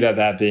could see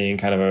that being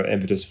kind of an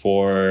impetus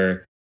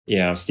for,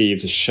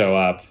 Steve to show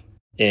up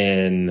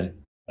in,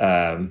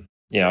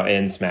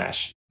 in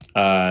Smash.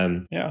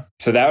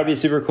 So that would be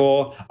super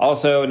cool.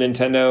 Also,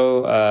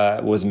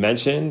 Nintendo was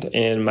mentioned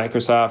in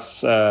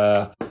Microsoft's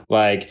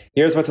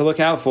here's what to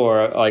look out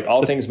for, like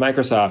all things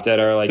Microsoft at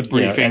our the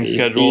briefing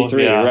schedule.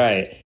 E3,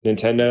 right?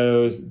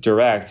 Nintendo's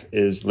Direct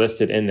is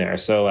listed in there,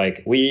 so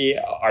we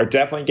are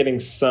definitely getting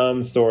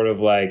some sort of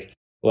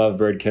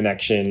Lovebird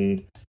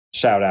connection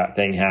shout out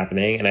thing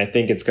happening, and I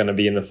think it's going to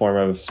be in the form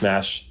of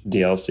Smash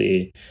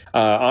DLC.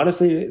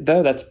 Honestly,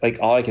 though, that's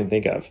all I can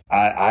think of.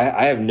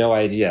 I have no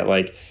idea.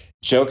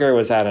 Joker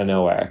was out of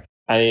nowhere.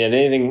 I mean,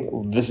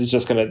 anything. This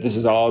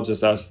is all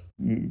just us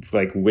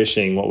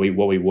wishing what we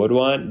would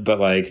want,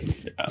 but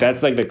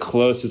that's the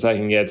closest I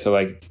can get to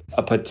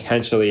a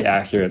potentially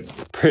accurate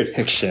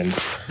prediction.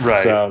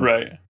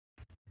 Right.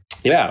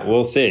 Yeah,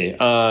 we'll see.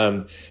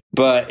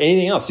 But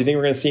anything else? Do you think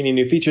we're going to see any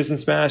new features in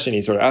Smash?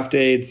 Any sort of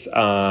updates?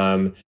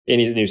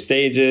 Any new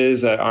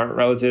stages that aren't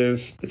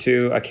relative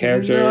to a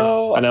character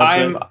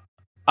announcement?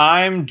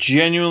 I'm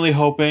genuinely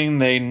hoping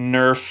they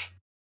nerf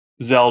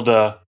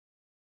Zelda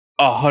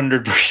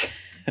 100%.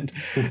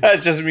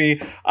 That's just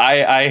me.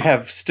 I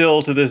have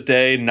still to this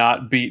day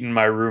not beaten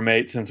my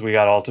roommate since we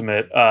got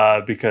Ultimate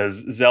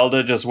because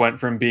Zelda just went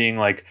from being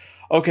like,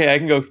 okay, I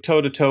can go toe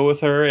to toe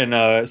with her in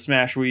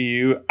Smash Wii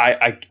U.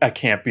 I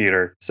can't beat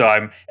her.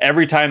 So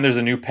every time there's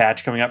a new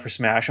patch coming out for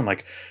Smash, I'm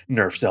like,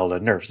 nerf Zelda,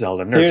 nerf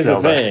Zelda, nerf Here's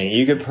Zelda. Here's the thing: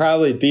 you could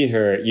probably beat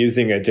her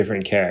using a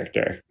different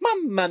character.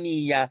 Mamma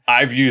mia!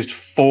 I've used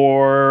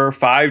 4 or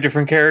 5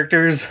 different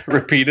characters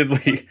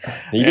repeatedly.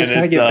 You just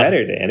gotta get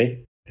better,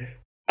 Danny.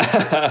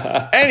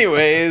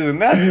 Anyways,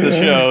 and that's the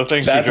show.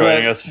 Thanks for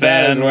joining us,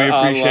 fan. We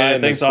appreciate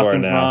it. Thanks,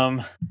 Austin's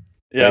mom.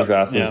 Thanks,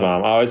 Austin's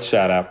mom. Always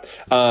shout out.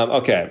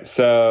 Okay,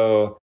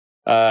 so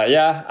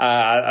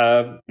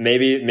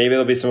maybe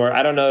there'll be some more.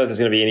 I don't know if there's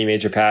going to be any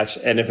major patch,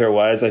 and if there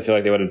was, I feel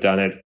like they would have done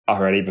it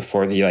already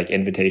before the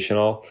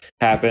invitational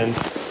happened.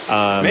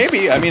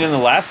 Maybe. I mean, in the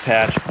last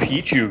patch,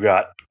 Pichu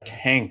got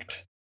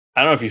tanked.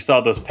 I don't know if you saw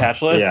those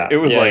patch lists. Yeah, it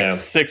was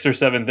 6 or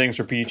 7 things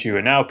for Pichu,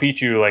 and now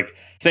Pichu,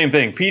 same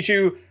thing.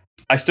 Pichu,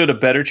 I stood a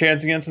better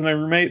chance against with my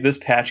roommate. This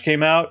patch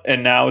came out,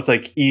 and now it's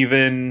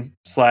even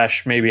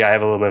 / maybe I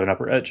have a little bit of an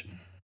upper edge.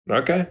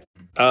 Okay.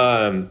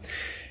 I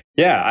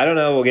don't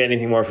know. We'll get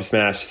anything more for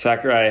Smash.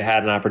 Sakurai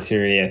had an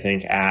opportunity, I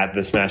think, at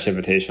the Smash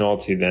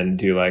Invitational to then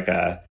do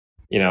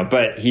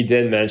but he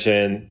did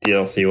mention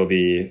DLC will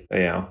be,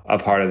 a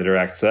part of the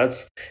Direct. So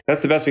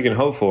that's the best we can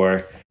hope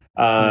for.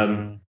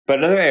 But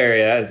another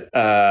area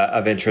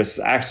of interest is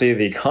actually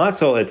the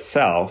console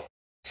itself.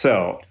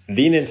 So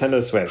the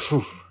Nintendo Switch.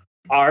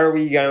 Are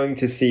we going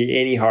to see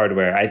any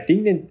hardware? I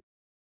believe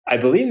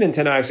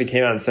Nintendo actually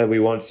came out and said we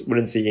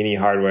wouldn't see any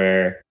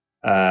hardware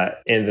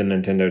in the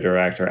Nintendo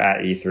Direct or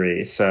at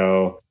E3.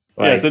 So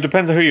so it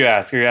depends on who you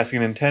ask. Are you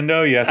asking Nintendo?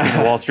 Are you asking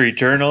the Wall Street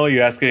Journal? Are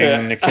you asking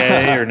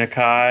Nikkei or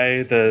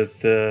Nikkei,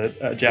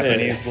 the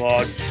Japanese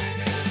blog?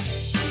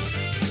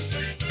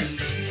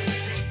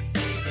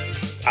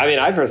 I mean,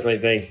 I personally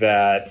think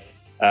that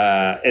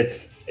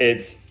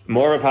it's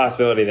more of a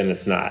possibility than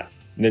it's not.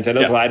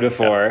 Nintendo's lied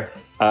before.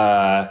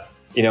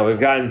 We've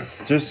gotten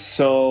just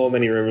so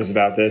many rumors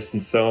about this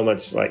and so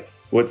much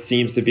what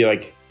seems to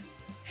be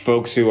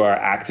folks who are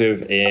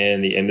active in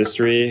the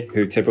industry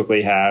who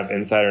typically have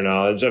insider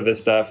knowledge of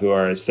this stuff who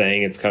are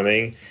saying it's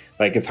coming.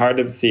 It's hard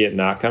to see it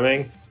not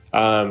coming.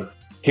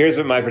 Here's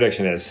what my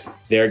prediction is.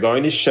 They're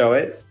going to show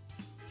it,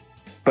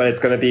 but it's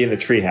going to be in the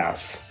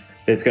treehouse.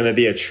 It's going to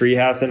be a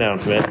treehouse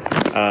announcement.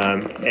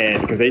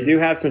 And because they do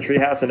have some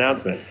treehouse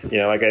announcements,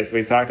 as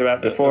we've talked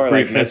about before. A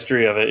brief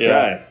history of it, yeah.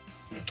 Right.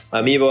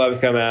 Amiibo have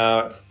come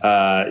out.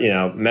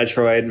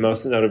 Metroid,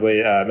 most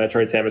notably,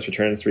 Metroid Samus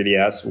Returns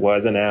 3DS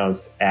was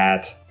announced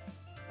at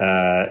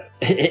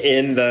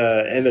in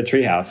the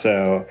treehouse.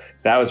 So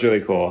that was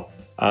really cool.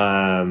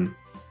 And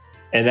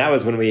that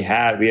was when we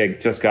had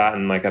just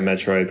gotten a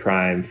Metroid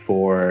Prime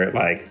for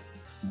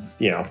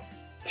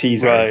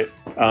teaser.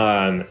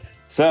 Right.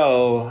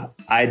 So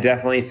I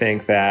definitely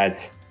think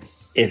that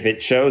if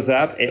it shows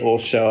up, it will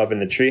show up in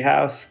the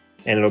treehouse,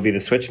 and it'll be the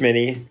Switch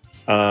Mini.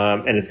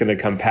 And it's going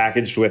to come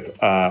packaged with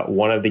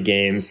one of the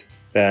games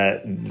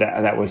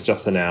that was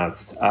just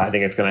announced. I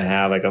think it's going to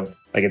have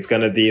it's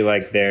going to be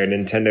their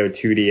Nintendo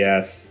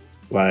 2DS.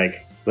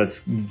 Let's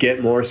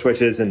get more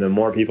Switches into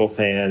more people's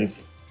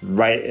hands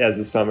right as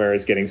the summer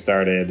is getting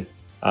started.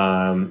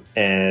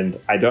 And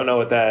I don't know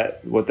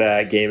what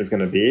that game is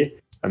going to be.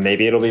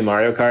 Maybe it'll be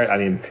Mario Kart. I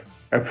mean,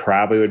 it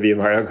probably would be a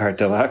Mario Kart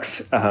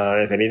Deluxe,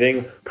 if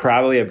anything.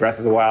 Probably a Breath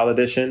of the Wild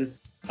edition.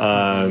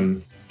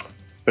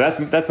 But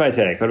that's my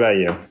take. What about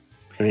you?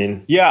 I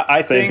mean,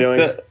 I think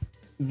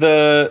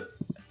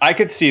I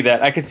could see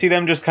that. I could see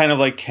them just kind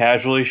of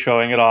casually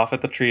showing it off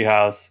at the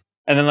treehouse,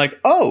 and then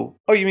oh,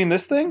 you mean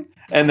this thing?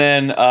 And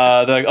then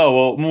they're like, oh,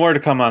 well, more to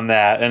come on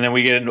that, and then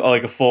we get into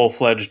a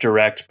full-fledged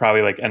Direct,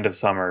 probably end of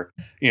summer,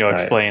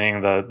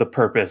 explaining the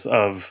purpose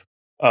of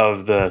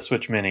the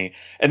Switch Mini,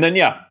 and then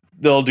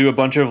they'll do a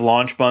bunch of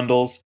launch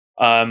bundles.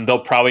 They'll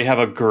probably have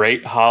a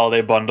great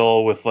holiday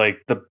bundle with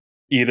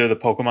either the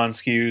Pokemon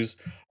SKUs.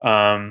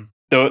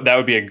 Though that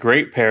would be a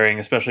great pairing,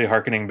 especially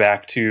harkening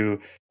back to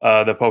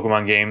the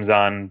Pokemon games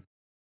on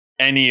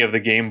any of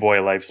the Game Boy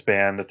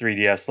lifespan, the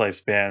 3DS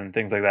lifespan,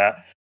 things like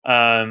that.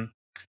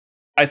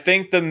 I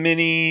think the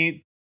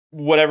mini,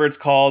 whatever it's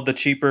called, the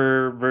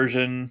cheaper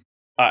version,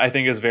 I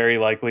think is very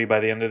likely by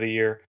the end of the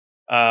year.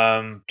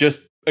 Just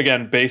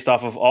again, based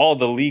off of all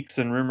the leaks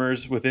and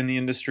rumors within the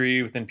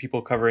industry, within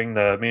people covering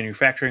the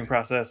manufacturing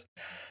process.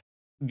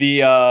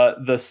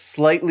 The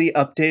slightly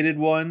updated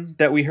one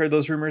that we heard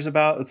those rumors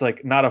about, it's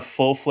not a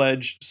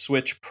full-fledged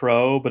Switch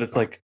Pro, but it's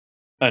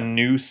a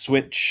new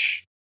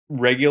Switch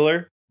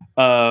regular.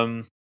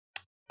 I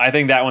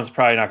think that one's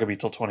probably not going to be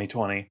till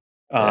 2020.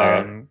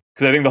 Because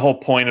I think the whole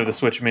point of the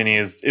Switch Mini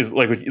is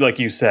like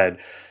you said,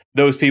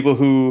 those people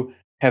who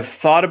have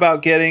thought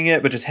about getting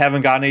it but just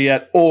haven't gotten it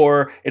yet,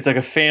 or it's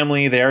a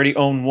family, they already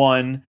own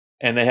one,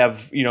 and they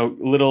have, you know,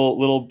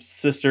 little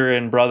sister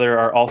and brother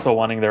are also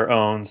wanting their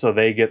own, so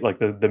they get like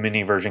the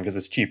mini version because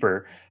it's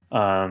cheaper,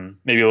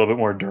 maybe a little bit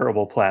more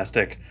durable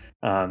plastic,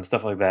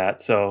 stuff like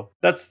that. So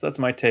that's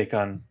my take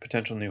on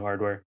potential new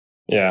hardware.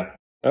 Yeah.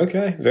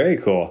 Okay. Very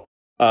cool.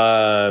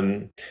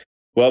 Well,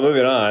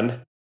 moving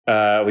on.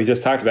 We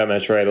just talked about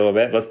Metroid a little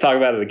bit. Let's talk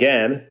about it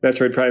again.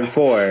 Metroid Prime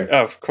 4.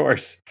 Of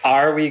course.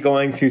 Are we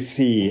going to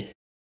see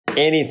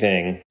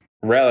anything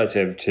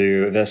relative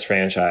to this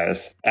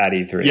franchise at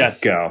E3?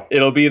 Yes. Go.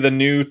 It'll be the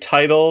new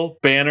title,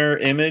 banner,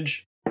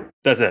 image.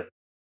 That's it.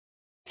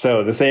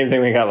 So the same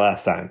thing we got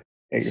last time.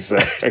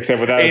 Except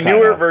without a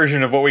newer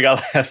version of what we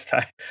got last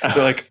time.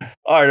 They're like,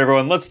 all right,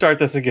 everyone, let's start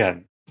this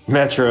again.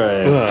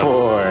 Metroid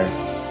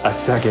 4, a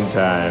second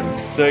time.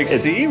 They're like,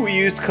 see, we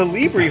used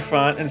Calibri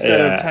font instead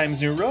of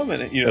Times New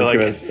Roman. You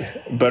know,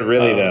 but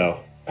really though,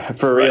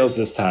 for reals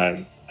this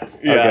time.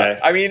 Yeah, okay.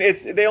 I mean,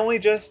 they only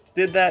just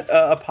did that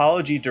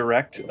apology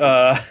direct.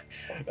 How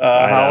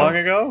long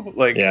ago?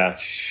 Like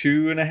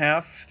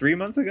 2.5, 3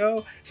 months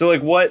ago. So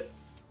like, what?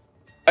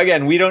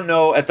 Again, we don't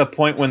know at the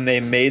point when they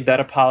made that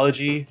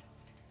apology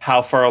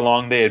how far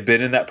along they had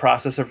been in that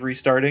process of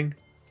restarting.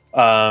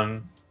 I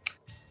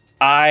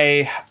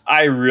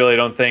really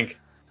don't think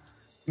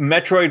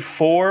Metroid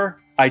 4.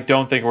 I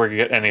don't think we're gonna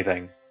get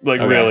anything,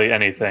 like really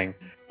anything.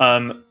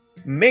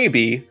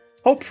 Maybe,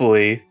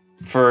 hopefully,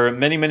 for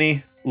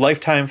many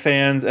lifetime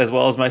fans as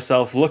well as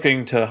myself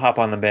looking to hop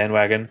on the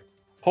bandwagon,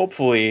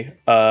 hopefully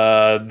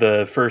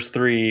the first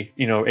 3,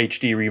 you know,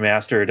 HD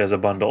remastered as a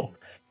bundle.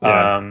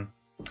 Yeah.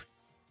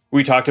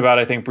 We talked about,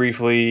 I think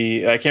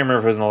briefly, I can't remember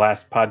if it was in the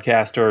last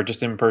podcast or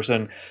just in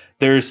person,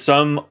 there's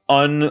some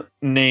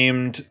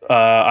unnamed,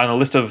 on a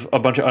list of a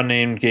bunch of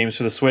unnamed games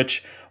for the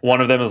Switch. One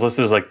of them is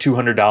listed as like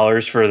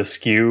 $200 for the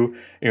SKU. And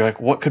you're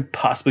like, what could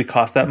possibly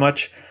cost that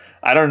much?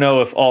 I don't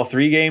know if all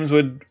 3 games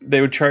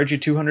they would charge you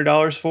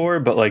 $200 for,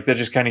 but like that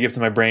just kind of gets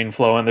my brain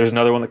flowing. There's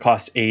another one that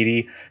costs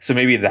 $80, so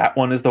maybe that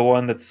one is the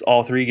one that's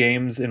all 3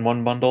 games in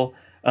one bundle.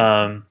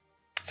 So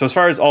as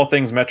far as all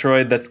things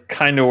Metroid, that's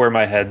kind of where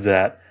my head's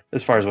at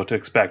as far as what to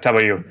expect. How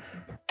about you?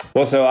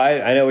 Well, so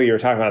I know you were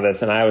talking about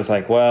this, and I was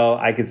like, well,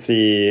 I could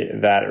see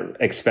that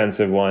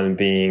expensive one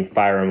being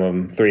Fire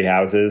Emblem 3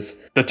 Houses.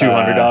 The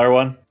 $200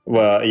 one?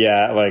 Well,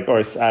 yeah, like,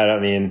 or I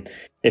don't mean,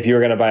 if you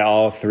were going to buy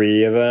all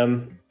 3 of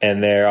them,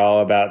 and they're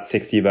all about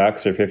 $60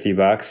 or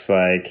 $50,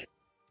 like,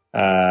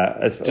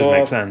 it just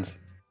makes sense.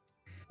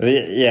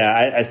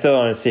 Yeah, I still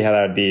want to see how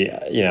that would be,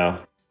 you know,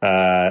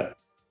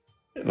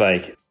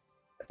 like,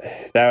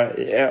 that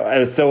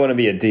I still want to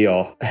be a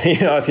deal,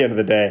 you know, at the end of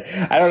the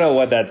day. I don't know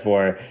what that's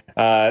for.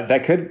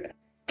 That could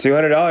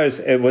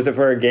 $200. Was it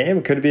for a game?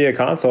 It could be a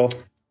console.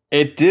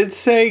 It did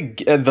say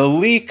the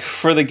leak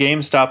for the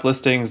GameStop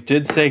listings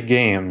did say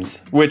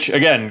games, which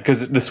again,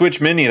 because the Switch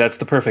Mini, that's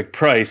the perfect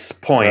price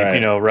point, right. You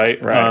know, right?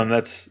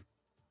 That's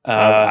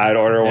I'd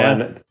order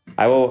one.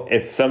 I will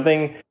if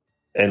something.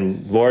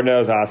 And Lord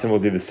knows Austin will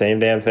do the same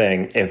damn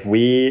thing. If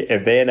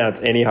they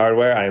announce any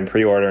hardware, I am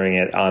pre-ordering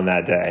it on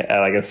that day,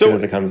 like as soon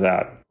as it comes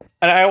out.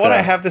 And I want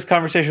to have this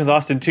conversation with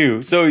Austin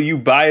too. So you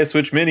buy a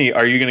Switch Mini,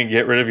 are you going to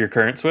get rid of your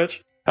current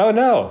Switch? Oh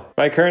no,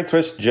 my current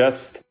Switch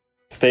just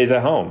stays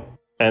at home,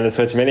 and the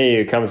Switch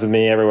Mini comes with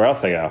me everywhere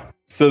else I go.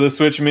 So the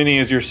Switch Mini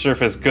is your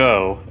Surface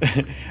Go,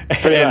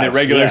 and the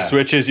regular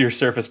Switch is your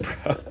Surface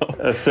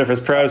Pro. Surface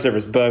Pro,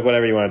 Surface Book,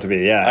 whatever you want it to be.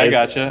 Yeah, I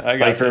gotcha.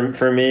 Like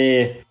for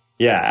me.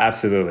 Yeah,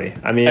 absolutely.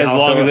 I mean, as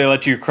long as they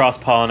let you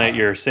cross-pollinate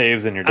your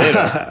saves and your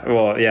data.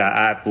 Well, yeah.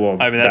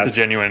 I mean, that's a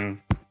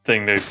genuine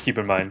thing to keep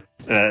in mind.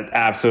 It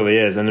absolutely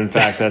is. And in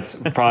fact, that's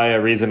probably a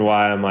reason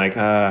why I'm like,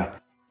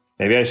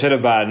 maybe I should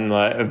have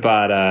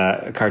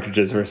bought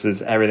cartridges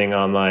versus everything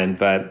online.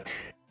 But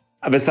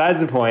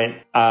besides the point,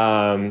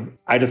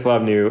 I just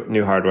love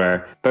new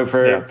hardware. But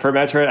for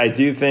Metroid, I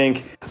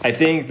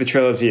think the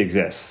trilogy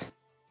exists.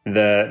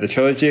 The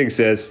trilogy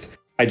exists.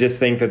 I just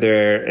think that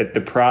they're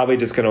probably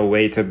just going to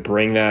wait to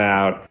bring that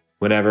out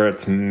whenever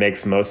it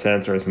makes most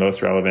sense or is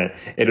most relevant.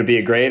 It would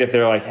be great if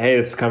they're like, hey,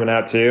 this is coming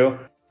out too.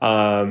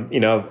 You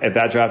know, if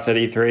that drops at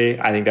E3,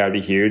 I think that would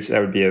be huge.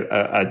 That would be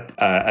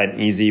an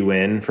easy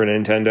win for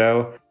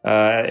Nintendo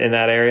in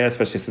that area,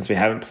 especially since we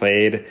haven't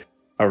played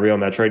a real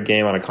Metroid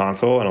game on a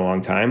console in a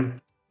long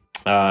time.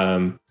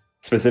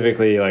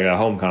 Specifically like a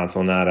home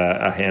console, not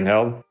a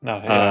handheld,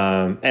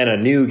 and a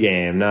new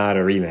game, not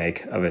a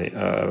remake of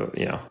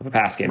a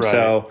past game. Right.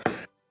 So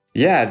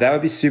yeah, that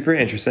would be super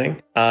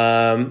interesting.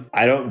 I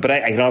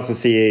can also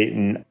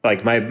see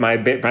like my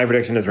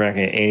prediction is we're not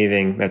going to get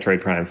anything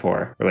Metroid Prime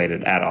 4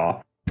 related at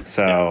all.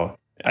 So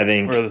I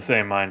think we're the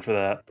same mind for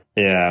that.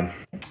 Yeah.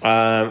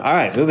 All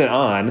right, moving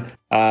on.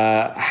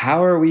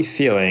 How are we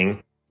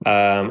feeling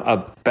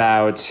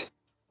about?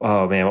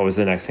 Oh man, what was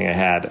the next thing I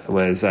had?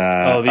 Was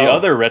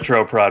other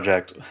retro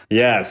project.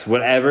 Yes,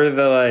 whatever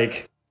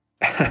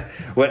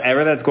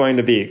that's going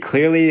to be.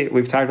 Clearly,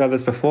 we've talked about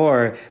this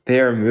before. They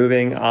are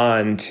moving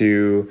on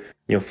to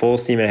full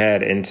steam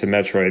ahead into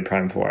Metroid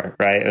Prime 4,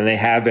 right? And they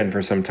have been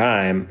for some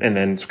time, and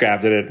then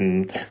scrapped it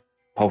and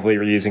hopefully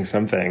reusing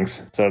some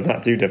things, so it's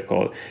not too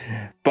difficult.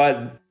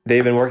 But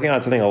they've been working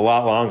on something a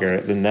lot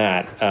longer than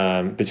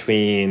that,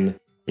 between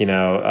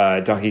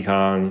Donkey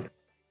Kong,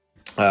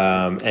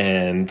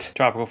 and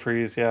Tropical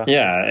Freeze, yeah.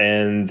 Yeah,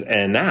 and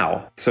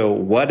now. So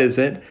what is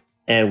it,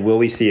 and will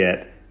we see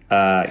it?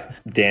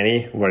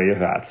 Danny, what are your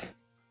thoughts?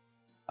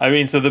 I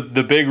mean, so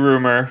the big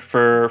rumor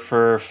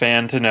for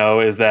fan to know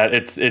is that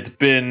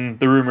the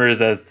rumor is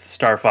that it's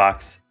Star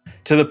Fox,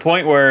 to the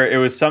point where it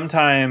was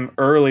sometime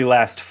early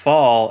last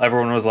fall.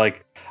 Everyone was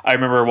like, I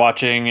remember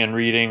watching and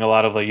reading a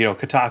lot of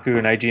Kotaku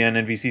and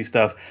IGN NVC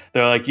stuff.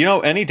 They're like,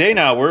 any day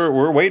now,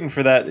 we're waiting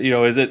for that.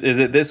 Is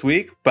it this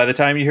week? By the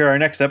time you hear our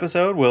next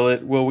episode,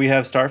 will we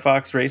have Star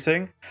Fox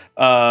Racing?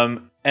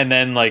 And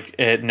then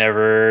it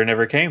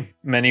never came.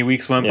 Many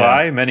weeks went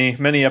by,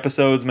 many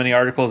episodes, many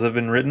articles have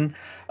been written.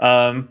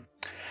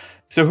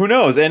 So who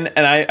knows? And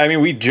I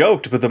mean, we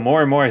joked, but the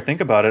more and more I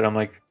think about it, I'm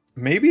like,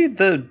 maybe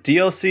the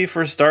DLC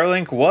for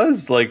Starlink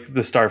was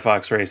the Star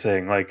Fox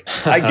Racing. I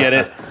get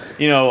it,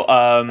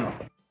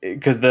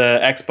 because the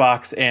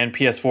Xbox and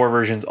PS4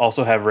 versions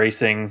also have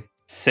racing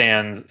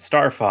sans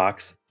Star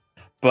Fox.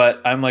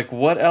 But I'm like,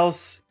 what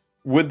else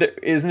would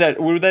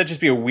that just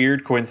be a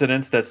weird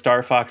coincidence that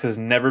Star Fox has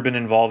never been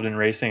involved in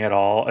racing at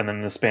all, and then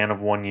in the span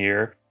of 1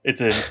 year, it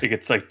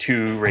gets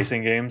 2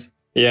 racing games?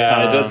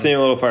 Yeah, it does seem a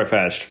little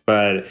far-fetched,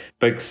 but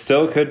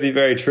still could be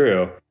very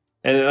true.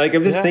 And I'm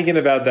just thinking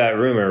about that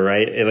rumor,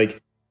 right?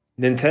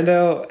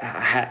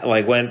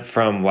 Nintendo went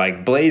from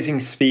blazing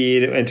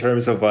speed in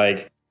terms of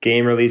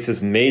game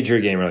releases, major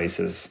game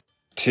releases,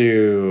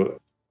 to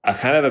a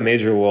kind of a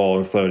major lull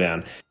and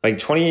slowdown.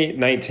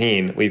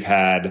 2019, we've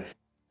had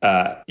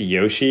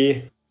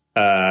Yoshi,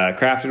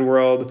 Crafted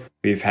World.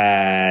 We've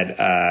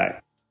had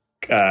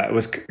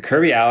was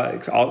Kirby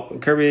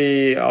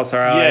Kirby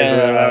All-Star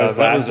Allies?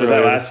 Was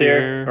that last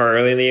year or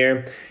early in the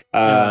year?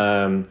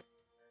 Yeah.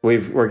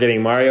 We're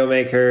getting Mario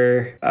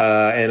Maker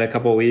in a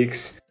couple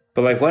weeks,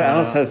 but what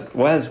else has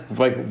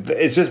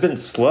it's just been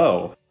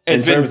slow.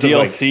 It's been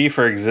DLC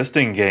for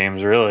existing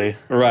games, really.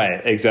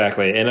 Right,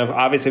 exactly. And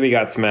obviously we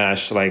got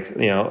Smash later,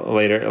 at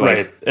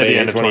the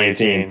end of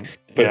 2018.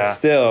 But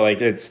still,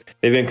 they've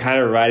been kind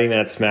of riding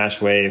that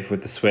Smash wave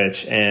with the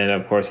Switch, and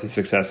of course the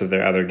success of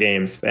their other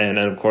games, and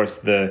of course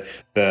the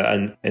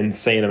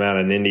insane amount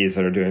of indies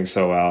that are doing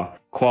so well,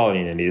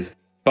 quality indies.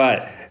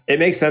 But it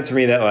makes sense for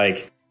me that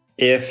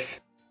if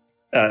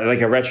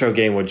a retro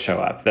game would show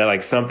up,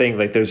 that something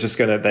they're just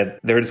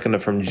gonna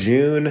from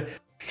June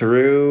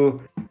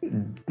through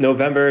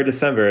November,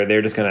 December,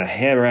 they're just gonna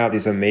hammer out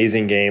these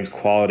amazing games,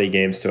 quality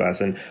games to us.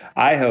 And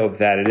I hope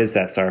that it is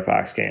that Star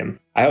Fox game.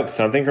 I hope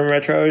something from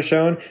retro is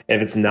shown.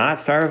 If it's not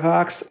Star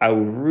Fox, I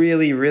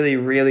really, really,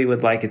 really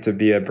would like it to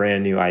be a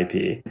brand new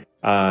IP.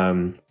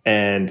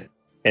 And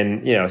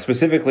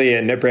specifically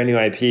a brand new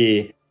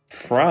IP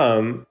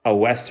from a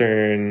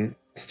Western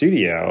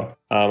studio,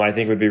 I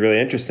think would be really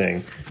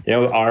interesting.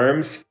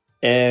 ARMS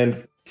and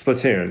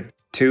Splatoon,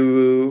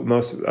 two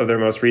of their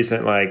most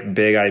recent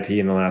big IP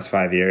in the last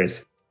 5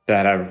 years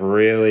that have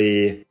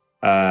really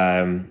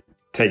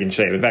taken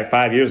shape. In fact,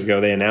 5 years ago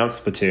they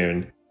announced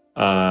Splatoon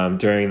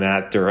during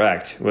that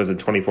Direct. Was it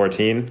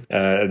 2014?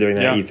 During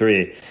that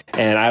E3,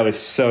 and I was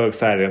so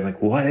excited. I'm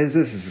like, what is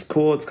this? This is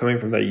cool. It's coming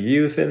from the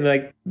youth and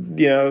and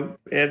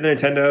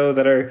Nintendo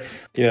that are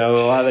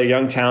a lot of the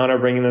young talent are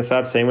bringing this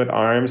up. Same with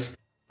ARMS.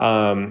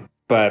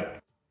 But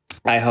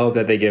I hope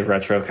that they give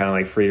retro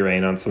kind of free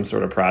reign on some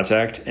sort of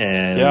project,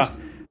 and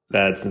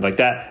that's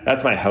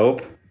that's my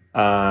hope.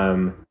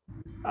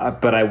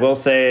 But I will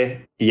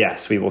say,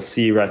 yes, we will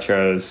see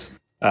retro's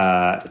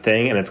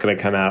thing, and it's going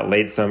to come out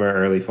late summer,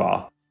 early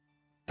fall.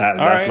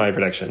 That's my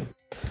prediction.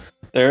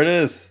 There it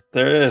is.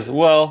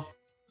 Well,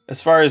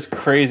 as far as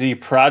crazy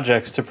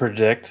projects to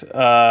predict,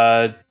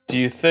 do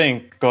you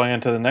think going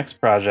into the next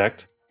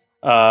project,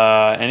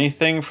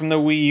 anything from the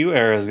Wii U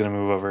era is going to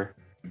move over?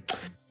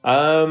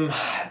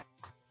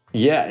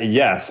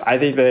 Yes. I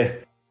think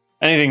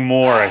anything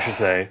more, I should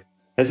say.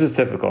 This is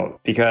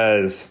difficult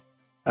because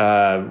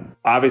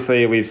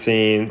obviously we've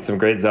seen some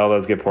great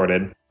Zeldas get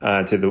ported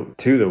to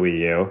the Wii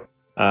U,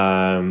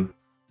 and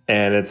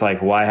it's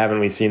why haven't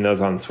we seen those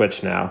on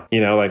Switch now?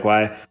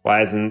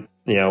 Why isn't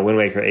Wind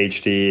Waker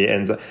HD?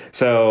 And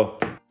so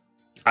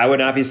I would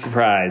not be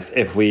surprised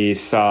if we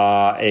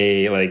saw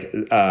a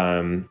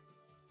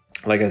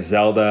a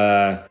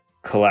Zelda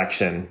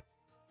collection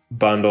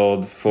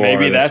bundled for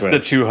maybe that's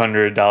Switch. The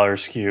 $200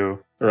 SKU,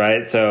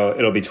 right? So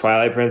it'll be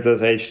Twilight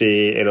Princess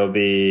HD. It'll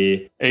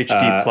be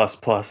HD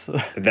plus.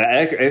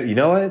 That you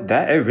know what?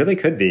 That it really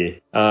could be.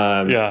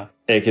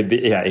 It could be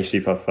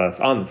HD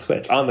plus on the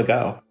Switch on the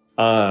go.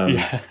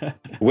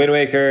 Wind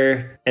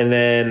Waker, and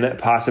then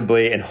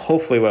possibly and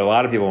hopefully what a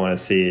lot of people want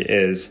to see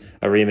is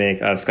a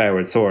remake of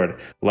Skyward Sword.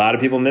 A lot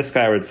of people miss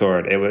Skyward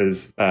Sword. It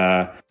was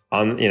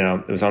on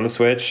the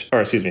Switch,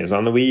 or excuse me, it was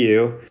on the Wii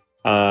U.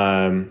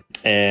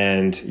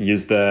 And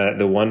use the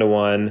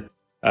 1-to-1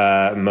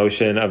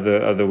 motion of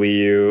the Wii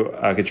U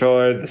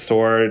controller. The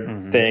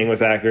sword thing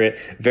was accurate.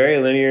 Very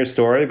linear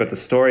story, but the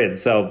story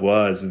itself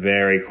was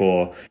very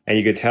cool. And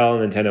you could tell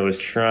Nintendo was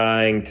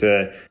trying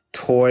to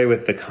toy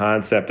with the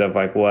concept of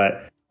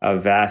what a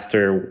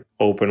vaster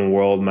open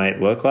world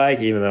might look like,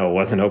 even though it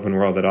wasn't open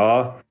world at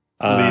all.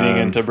 Leading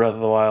into Breath of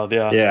the Wild,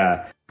 yeah.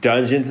 Yeah.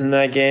 Dungeons in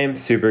that game,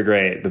 super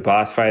great. The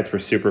boss fights were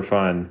super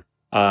fun.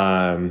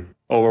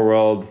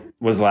 Overworld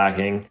was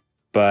lacking,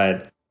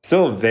 but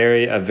still a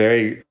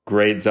very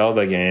great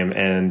Zelda game.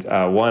 And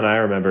one I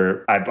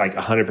remember, I like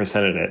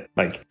 100%ed it.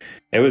 Like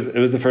it was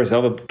the first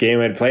Zelda game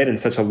I'd played in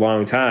such a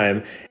long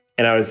time,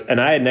 and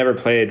I had never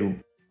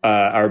played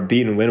or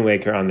beaten Wind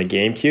Waker on the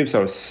GameCube, so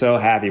I was so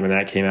happy when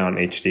that came out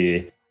in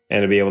HD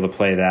and to be able to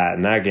play that.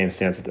 And that game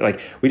stands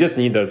like we just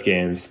need those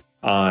games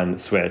on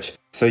Switch.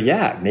 So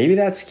yeah, maybe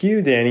that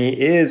SKU, Danny,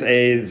 is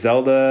a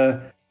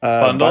Zelda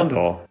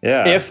bundle.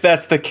 Yeah. If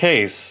that's the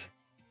case,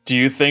 do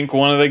you think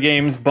one of the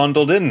games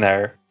bundled in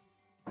there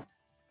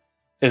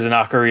is an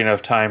Ocarina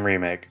of Time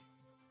remake?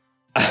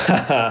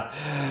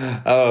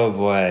 Oh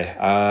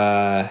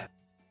boy.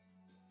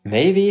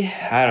 Maybe.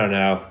 I don't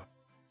know.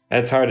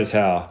 It's hard to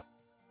tell.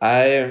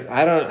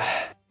 I don't.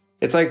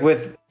 It's like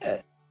with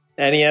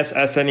NES,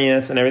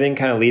 SNES, and everything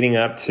kind of leading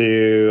up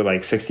to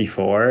like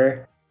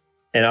 64.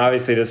 And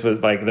obviously this was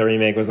like the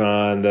remake was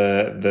on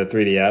the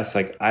 3DS.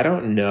 Like I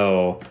don't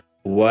know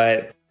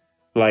what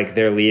like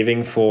they're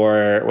leaving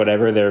for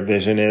whatever their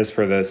vision is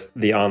for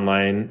the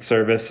online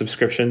service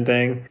subscription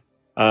thing.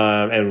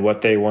 And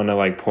what they want to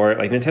like port.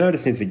 Like Nintendo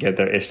just needs to get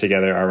their ish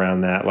together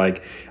around that.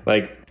 Like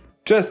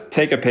just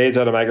take a page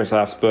out of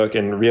Microsoft's book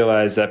and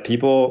realize that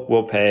people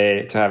will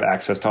pay to have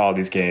access to all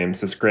these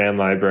games, this grand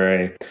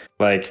library,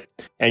 like,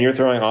 and you're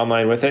throwing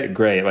online with it.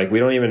 Great. Like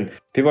people aren't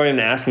even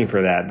asking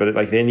for that, but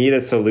like they need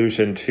a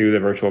solution to the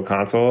virtual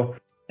console.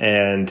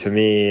 And to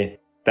me,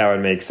 that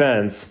would make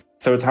sense.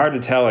 So it's hard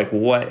to tell like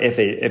what,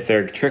 if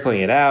they're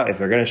trickling it out, if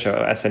they're going to show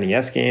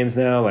SNES games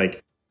now,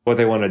 like what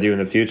they want to do in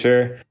the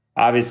future.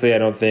 Obviously, I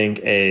don't think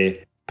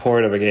a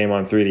port of a game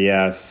on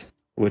 3DS,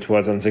 which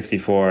was on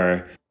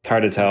 64, it's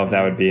hard to tell if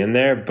that would be in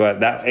there, but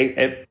that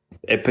it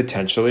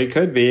potentially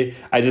could be.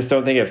 I just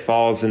don't think it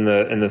falls in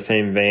the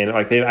same vein.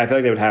 Like I feel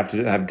like they would have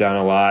to have done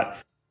a lot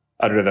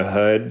under the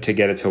hood to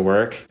get it to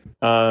work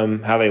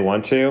how they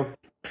want to.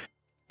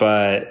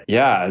 But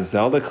yeah, a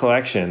Zelda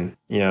collection,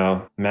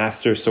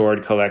 Master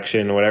Sword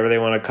collection, whatever they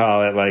want to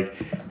call it,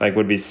 like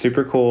would be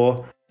super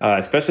cool.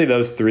 Especially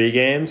those 3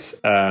 games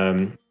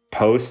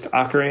post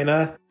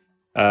Ocarina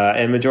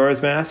and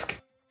Majora's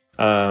Mask.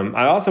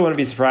 I also wouldn't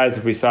be surprised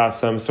if we saw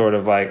some sort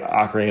of like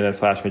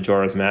Ocarina /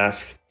 Majora's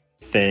Mask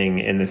thing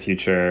in the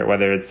future,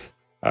 whether it's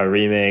a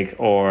remake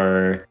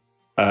or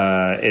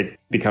it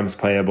becomes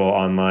playable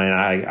online.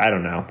 I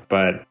don't know,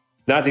 but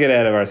not to get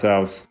ahead of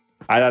ourselves.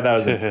 I thought that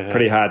was a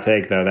pretty hot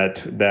take, though.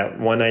 That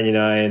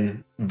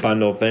 $199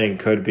 bundle thing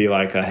could be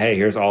like a, hey,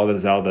 here's all the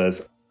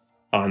Zeldas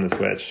on the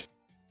Switch,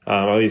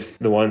 at least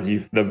the ones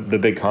the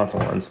big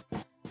console ones.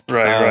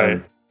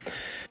 Right.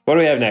 What do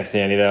we have next,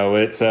 Andy? Though,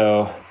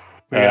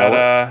 we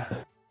got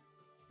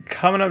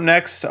coming up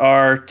next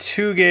are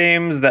 2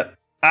 games that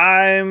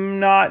I'm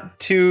not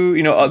too,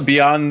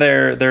 beyond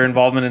their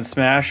involvement in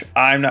Smash,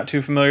 I'm not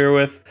too familiar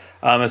with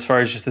as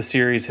far as just the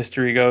series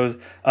history goes.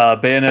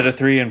 Bayonetta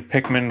 3 and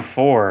Pikmin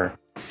 4.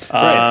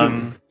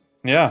 Right.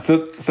 Yeah.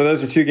 So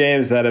those are 2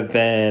 games that have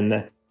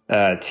been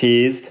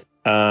teased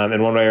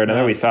in one way or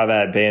another. We saw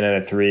that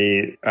Bayonetta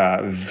 3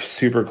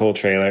 super cool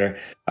trailer.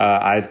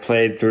 I've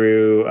played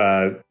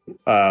through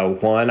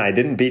 1. I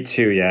didn't beat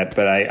 2 yet,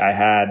 but I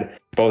had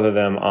both of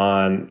them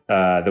on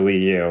the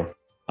Wii U.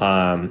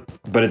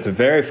 But it's a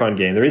very fun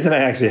game. The reason I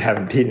actually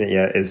haven't beaten it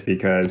yet is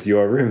because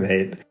your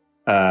roommate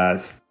had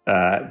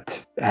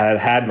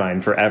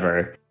mine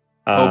forever.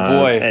 Oh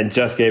boy! And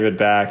just gave it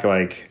back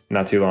like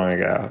not too long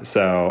ago.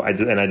 So I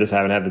just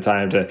haven't had the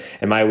time to.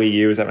 And my Wii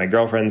U is at my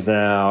girlfriend's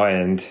now,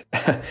 and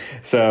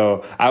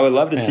so I would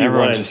love to see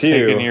 1 and 2.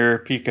 Taking your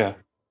Pika.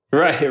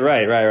 Right.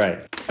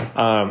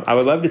 I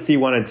would love to see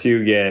 1 and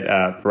 2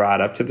 get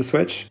brought up to the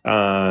Switch.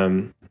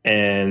 And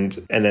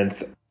then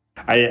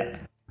I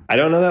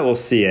don't know that we'll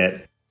see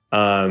it,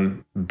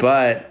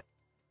 but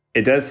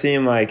it does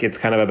seem like it's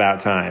kind of about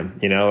time,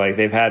 like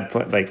they've had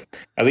like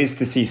at least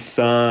to see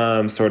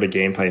some sort of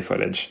gameplay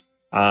footage,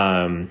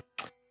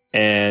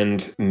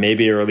 and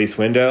maybe a release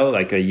window,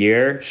 like a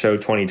year, show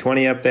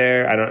 2020 up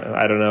there.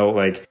 I don't know,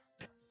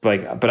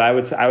 but I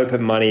would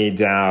put money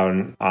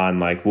down on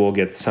like we'll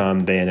get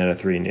some Bayonetta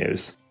 3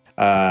 news.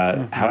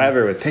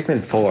 However, with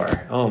Pikmin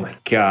 4, oh my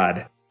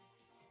God,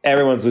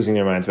 everyone's losing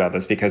their minds about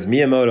this because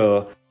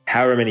Miyamoto,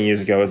 however many years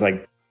ago, was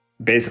like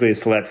basically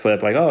let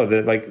slip like, oh,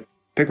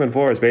 Pikmin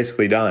 4 is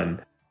basically done.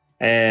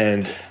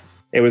 And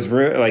it was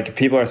like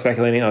people are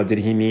speculating, oh, did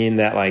he mean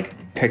that like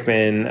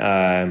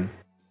Pikmin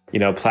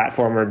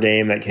platformer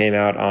game that came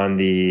out on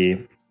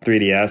the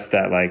 3DS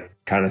that like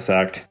kind of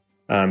sucked,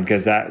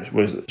 because that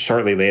was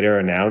shortly later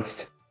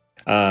announced,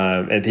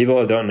 and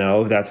people don't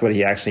know if that's what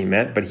he actually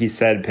meant, but he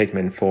said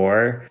Pikmin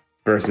 4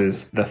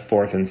 versus the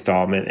 4th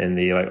installment in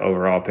the like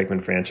overall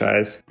Pikmin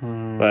franchise.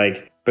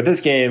 But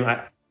this game,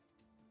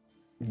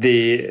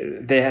 they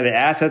had the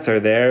assets are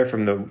there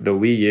from the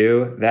Wii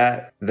U.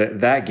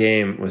 That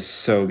game was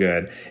so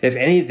good. If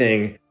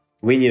anything,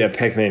 we need a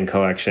Pikmin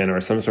collection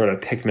or some sort of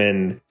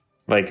Pikmin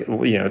like,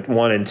 you know,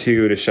 1 and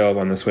 2 to show up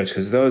on the Switch,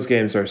 because those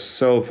games are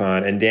so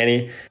fun. And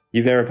Danny,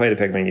 you've never played a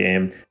Pikmin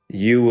game.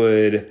 You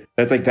would,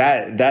 that's like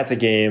that's a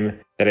game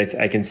that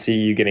I can see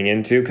you getting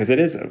into, because it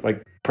is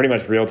like pretty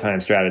much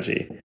real-time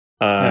strategy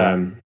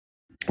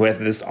with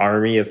this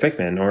army of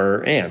Pikmin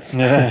or ants.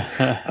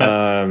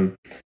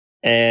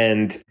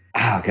 And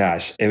oh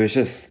gosh,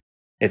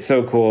 it's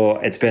so cool.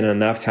 It's been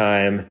enough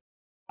time.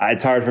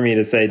 It's hard for me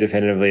to say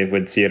definitively if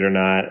we'd see it or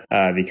not,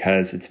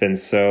 because it's been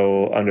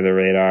so under the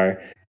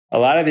radar. A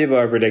lot of people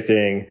are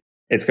predicting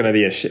it's going to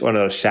be one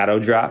of those shadow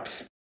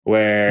drops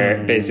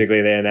where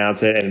basically they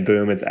announce it and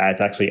boom, it's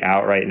actually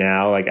out right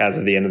now, like as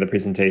of the end of the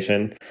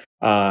presentation.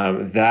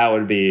 That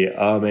would be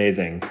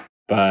amazing.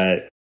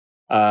 But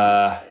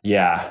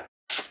yeah,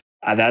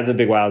 that's a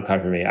big wild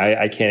card for me.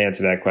 I can't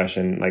answer that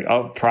question. Like,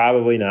 oh,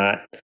 probably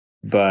not.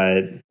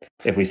 But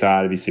if we saw it,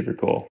 it'd be super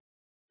cool.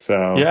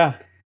 So yeah.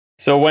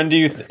 So when do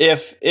you,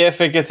 if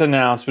it gets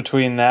announced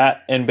between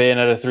that and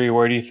Bayonetta 3,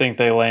 where do you think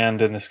they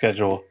land in the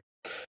schedule?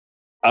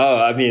 Oh,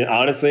 I mean,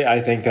 honestly,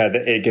 I think that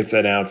it gets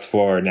announced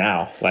for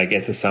now. Like,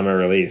 it's a summer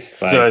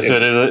release. Like,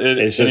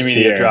 it's an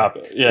immediate drop.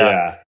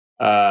 Yeah.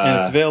 And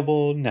it's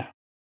available now.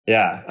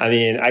 Yeah. I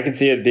mean, I can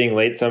see it being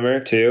late summer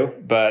too,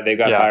 but they've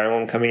got Fire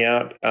Emblem coming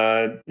out,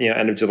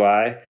 end of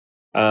July.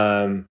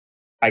 I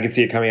could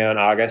see it coming out in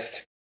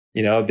August,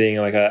 being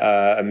like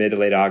a mid to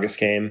late August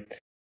game.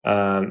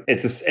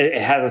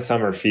 It has a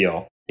summer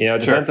feel,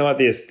 it depends on what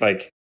the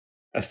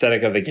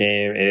aesthetic of the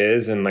game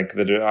is and like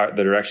the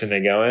direction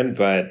they go in.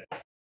 But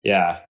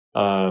yeah,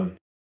 oh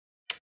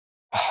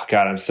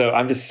God,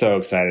 I'm just so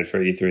excited for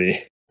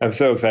E3. I'm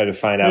so excited to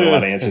find out a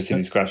lot of answers to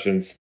these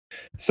questions.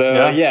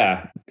 So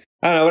yeah.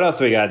 I don't know, what else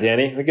we got,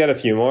 Danny? We got a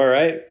few more,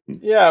 right?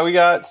 Yeah, we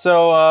got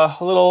a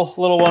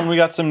little one we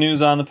got some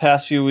news on the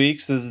past few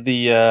weeks is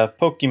the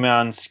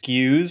Pokemon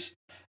SKUs.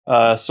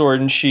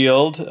 Sword and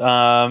Shield,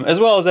 as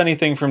well as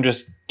anything from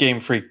just Game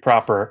Freak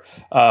proper.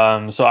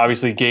 So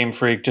obviously Game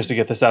Freak, just to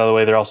get this out of the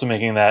way, they're also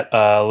making that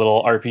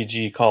little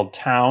RPG called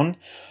Town.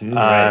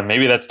 Right.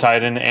 Maybe that's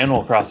tied into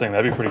Animal Crossing.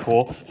 That'd be pretty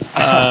cool.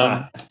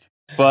 Yeah,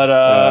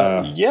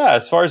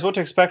 as far as what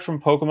to expect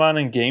from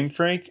Pokemon and Game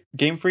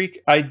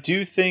Freak, I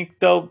do think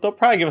they'll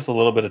probably give us a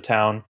little bit of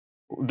Town.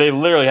 They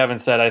literally haven't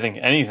said, I think,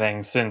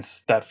 anything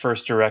since that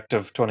first direct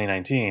of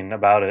 2019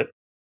 about it.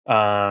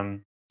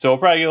 So we'll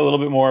probably get a little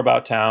bit more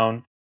about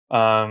Town,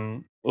 a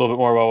little bit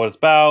more about what it's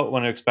about,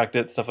 when to expect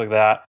it, stuff like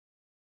that.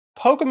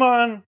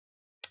 Pokemon,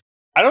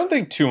 I don't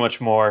think too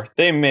much more.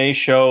 They may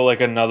show like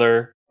here's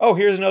another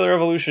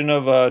evolution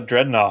of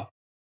Dreadnought.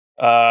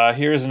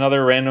 Here's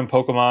another random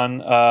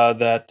Pokemon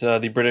that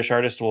the British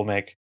artist will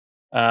make.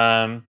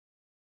 That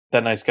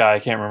nice guy, I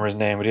can't remember his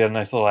name, but he had a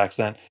nice little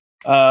accent.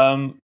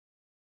 They'll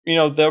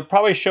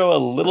probably show a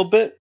little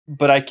bit,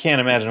 but I can't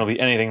imagine it'll be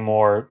anything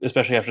more,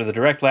 especially after the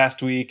direct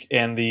last week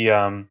and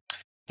the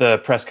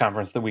press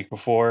conference the week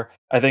before.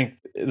 I think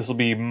this will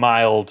be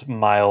mild,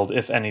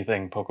 if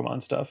anything,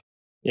 Pokemon stuff.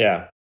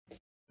 Yeah.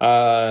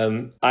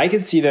 I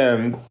could see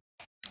them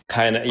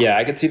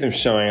I could see them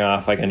showing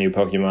off like a new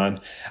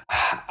Pokemon.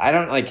 I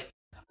don't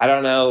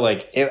know,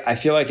 I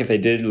feel like if they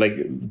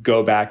did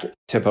go back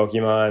to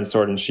Pokemon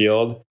Sword and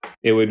Shield,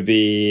 it would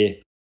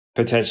be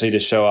potentially to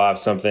show off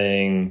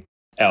something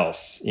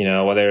else,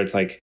 whether it's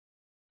like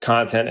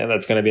content and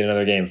that's going to be in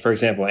another game. For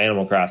example,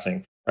 Animal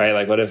Crossing, right?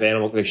 Like, what if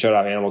they showed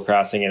off Animal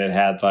Crossing and it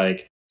had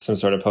like some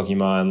sort of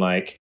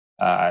Pokemon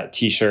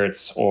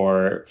t-shirts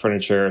or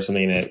furniture or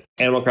something in it?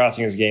 Animal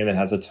Crossing is a game that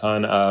has a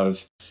ton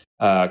of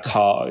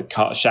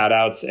shout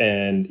outs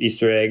and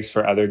Easter eggs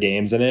for other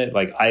games in it,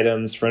 like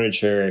items,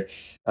 furniture,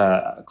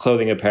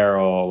 clothing,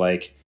 apparel,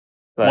 like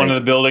one of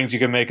the buildings you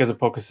can make as a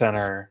Poke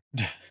Center.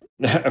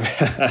 Wouldn't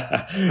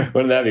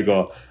that be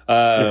cool?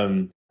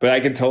 But I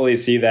can totally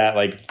see that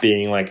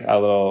being a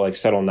little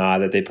subtle nod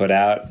that they put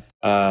out.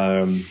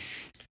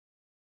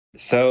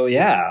 So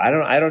yeah,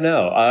 I don't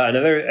know.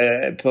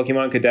 Another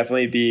Pokemon could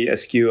definitely be a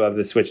SKU of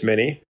the Switch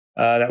Mini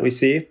that we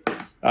see.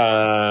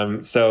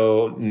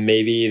 So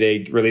maybe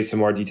they release some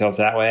more details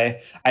that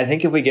way. I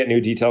think if we get new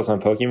details on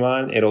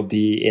Pokemon, it'll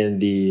be in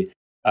the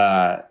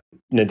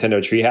Nintendo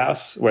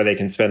Treehouse, where they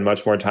can spend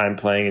much more time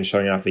playing and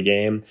showing off the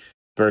game,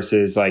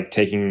 versus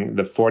taking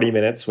the 40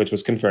 minutes, which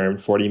was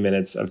confirmed, 40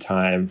 minutes of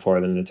time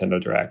for the Nintendo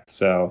Direct.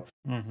 So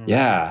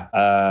yeah,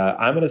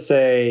 I'm going to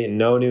say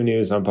no new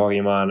news on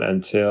Pokemon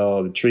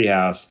until the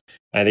Treehouse.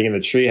 I think in the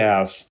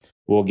Treehouse,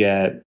 we'll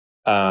get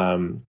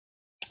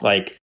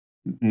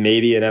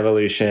maybe an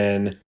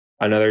evolution,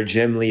 another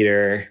gym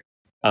leader,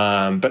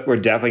 but we're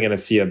definitely going to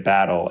see a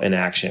battle in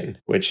action,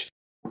 which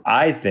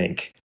I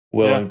think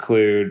will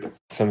include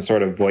some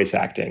sort of voice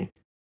acting,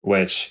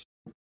 which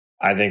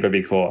I think would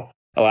be cool.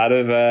 A lot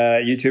of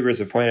YouTubers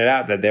have pointed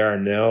out that there are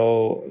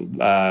no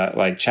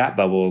chat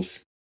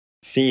bubbles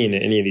seen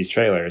in any of these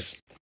trailers.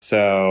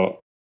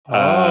 So,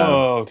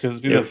 because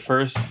it'd be the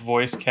first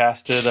voice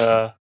casted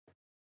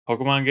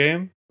Pokemon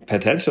game,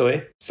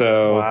 potentially.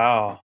 So,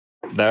 wow,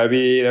 that would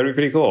be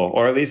pretty cool,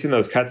 or at least in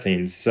those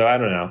cutscenes. So I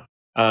don't know.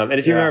 And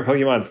if you remember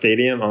Pokemon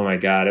Stadium, oh my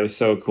God, it was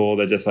so cool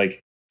to just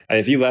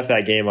if you left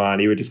that game on,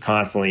 you would just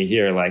constantly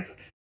hear like,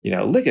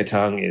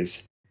 Lickitung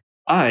is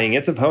eyeing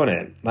its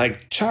opponent.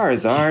 Like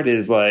Charizard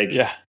is like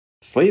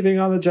sleeping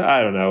on the job.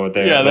 I don't know what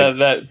they're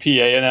that PA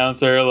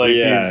announcer, like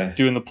he's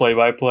doing the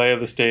play-by-play of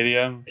the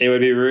stadium. It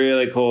would be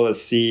really cool to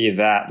see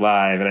that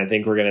live, and I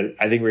think we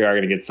are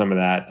gonna get some of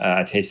that,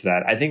 a taste of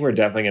that. I think we're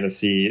definitely gonna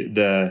see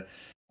the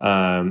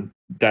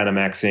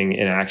Dynamaxing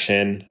in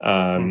action,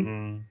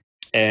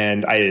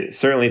 and I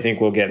certainly think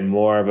we'll get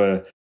more of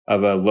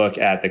a look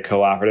at the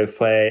cooperative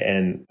play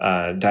and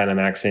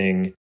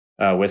Dynamaxing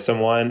with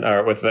someone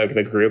or with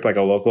the group, like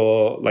a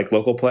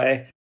local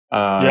play.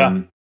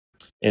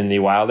 In the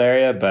wild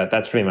area, but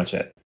that's pretty much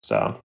it.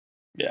 So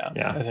yeah,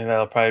 I think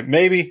that'll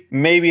probably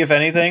maybe if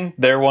anything,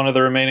 they're one of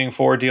the remaining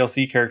 4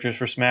 DLC characters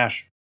for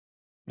Smash.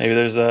 Maybe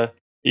there's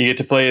you get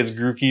to play as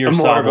Grookey or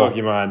more Sobble.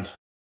 Pokemon.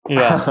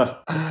 Yeah,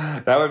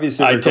 that would be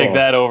super. I'd take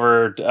that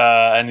over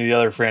any of the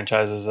other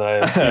franchises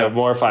that I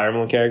more Fire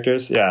Emblem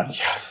characters. Yeah.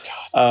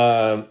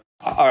 All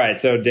right,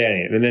 so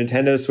Danny, the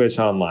Nintendo Switch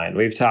Online.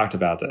 We've talked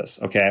about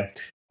this, okay?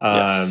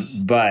 Yes.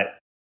 But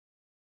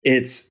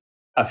it's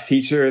a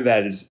feature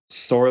that is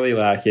sorely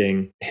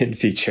lacking in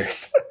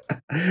features.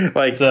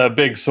 Like, it's a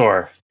big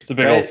sore. It's a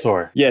big old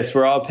sore. Yes,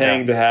 we're all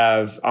paying to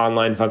have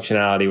online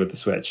functionality with the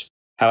Switch.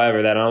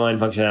 However, that online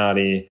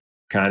functionality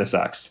kind of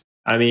sucks.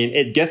 I mean,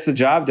 it gets the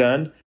job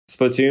done.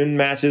 Splatoon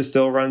matches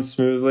still run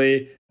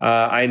smoothly.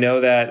 I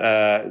know that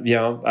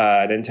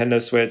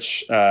Nintendo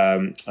Switch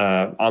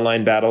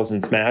online battles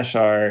in Smash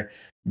are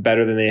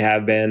better than they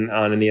have been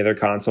on any other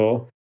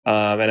console.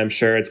 And I'm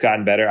sure it's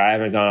gotten better. I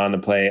haven't gone on to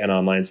play an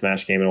online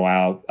Smash game in a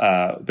while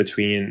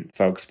between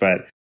folks,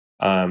 but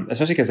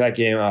especially because that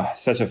game,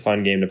 such a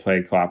fun game to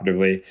play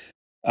cooperatively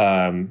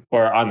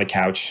or on the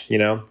couch,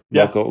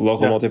 local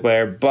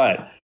multiplayer.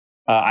 But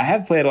I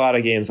have played a lot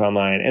of games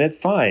online, and it's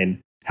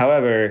fine.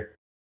 However,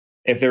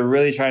 if they're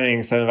really trying to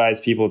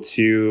incentivize people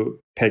to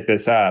pick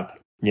this up,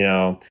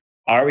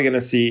 are we going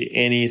to see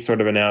any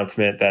sort of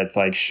announcement that's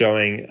like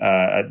showing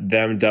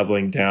them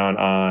doubling down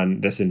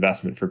on this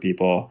investment for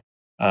people?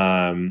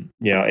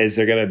 Is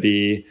there going to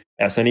be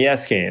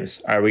SNES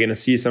games? Are we going to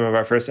see some of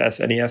our first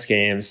SNES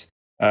games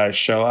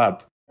show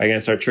up? Are you going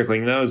to start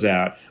trickling those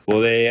out? Will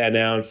they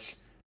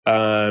announce,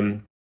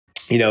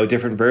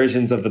 different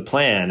versions of the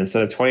plan?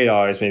 Instead of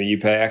 $20, maybe you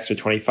pay extra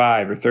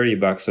 $25 or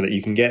 $30 so that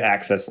you can get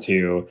access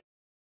to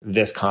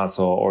this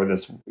console or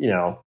this,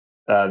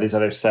 these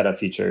other set of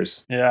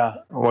features. Yeah.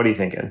 What are you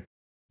thinking?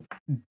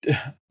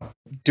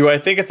 Do I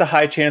think it's a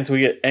high chance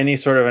we get any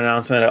sort of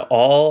announcement at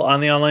all on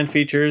the online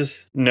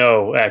features?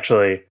 No,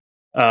 actually.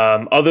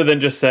 Other than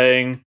just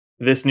saying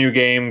this new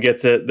game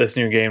gets it, this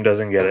new game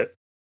doesn't get it.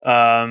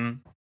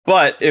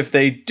 But if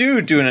they do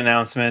an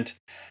announcement,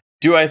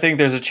 do I think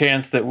there's a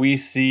chance that we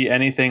see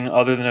anything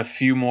other than a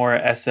few more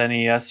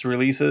SNES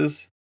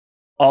releases?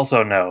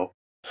 Also, no.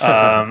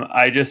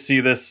 I just see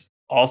this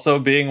also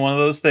being one of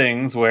those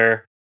things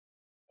where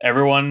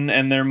everyone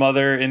and their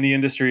mother in the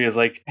industry is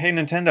like, hey,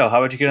 Nintendo, how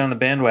about you get on the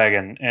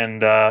bandwagon?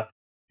 And, I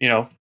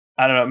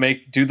don't know,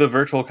 do the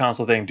virtual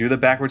console thing, do the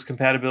backwards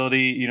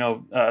compatibility,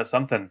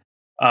 something.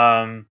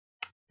 And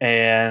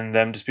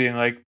them just being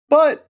like,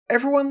 but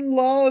everyone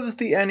loves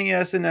the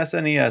NES and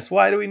SNES.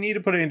 Why do we need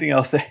to put anything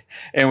else there?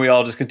 And we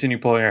all just continue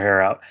pulling our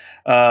hair out.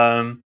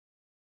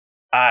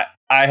 I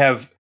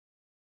have,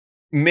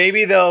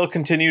 maybe they'll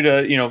continue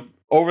to,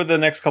 over the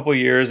next couple of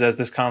years as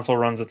this console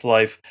runs its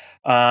life,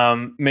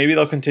 maybe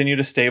they'll continue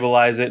to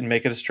stabilize it and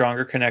make it a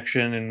stronger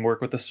connection and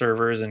work with the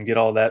servers and get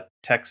all that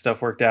tech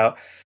stuff worked out.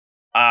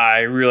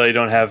 I really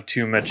don't have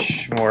too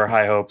much more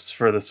high hopes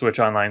for the Switch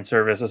Online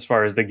service as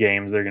far as the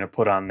games they're going to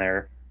put on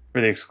there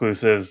for the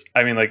exclusives.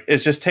 I mean, like,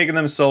 it's just taken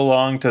them so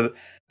long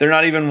they're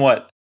not even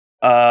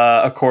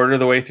a quarter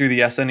of the way through the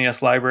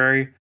SNES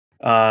library.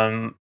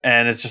 And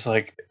it's just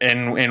like,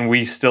 and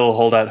we still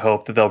hold out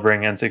hope that they'll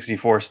bring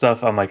N64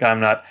 stuff. I'm like,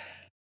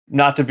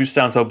 not to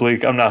sound so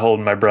bleak, I'm not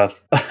holding my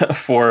breath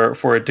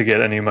for it to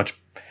get any much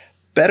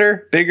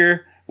better,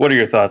 bigger. What are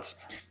your thoughts?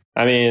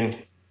 I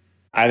mean,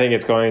 I think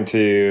it's going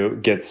to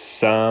get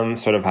some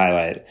sort of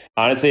highlight.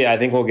 Honestly, I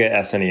think we'll get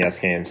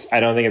SNES games. I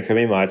don't think it's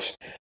going to be much.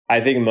 I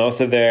think most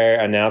of their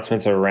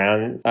announcements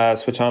around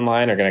Switch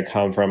Online are going to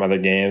come from other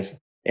games,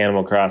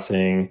 Animal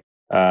Crossing,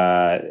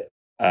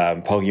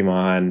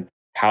 Pokemon,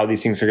 how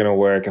these things are going to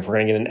work, if we're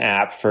going to get an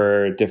app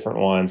for different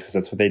ones, because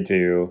that's what they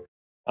do.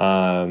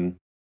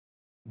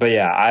 But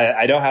yeah,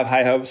 I don't have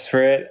high hopes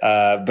for it.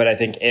 But I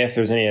think if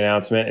there's any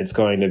announcement, it's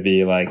going to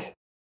be like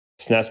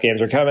SNES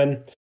games are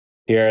coming.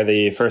 Here are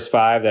the first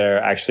 5 that are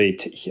actually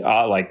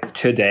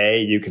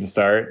today you can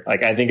start.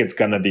 Like, I think it's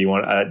going to be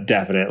a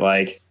definite,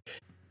 like,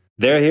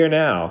 they're here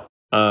now.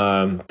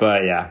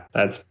 But yeah,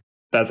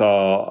 that's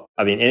all.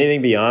 I mean,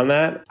 anything beyond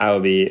that, I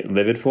would be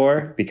livid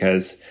for,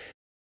 because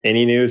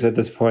any news at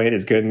this point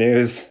is good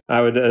news,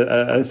 I would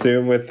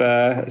assume, with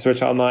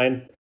Switch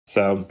Online.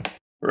 So,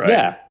 right.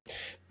 Yeah.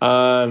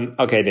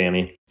 Okay,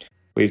 Danny,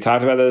 we've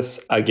talked about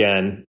this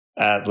again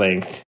at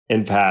length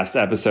in past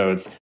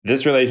episodes.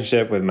 This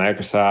relationship with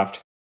Microsoft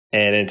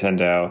and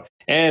Nintendo,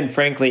 and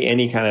frankly,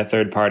 any kind of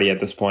third party at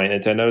this point.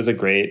 Nintendo is a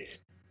great,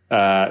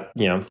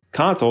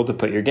 console to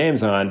put your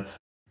games on.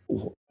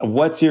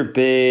 What's your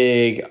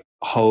big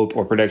hope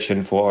or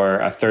prediction for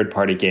a third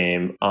party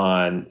game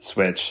on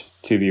Switch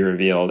to be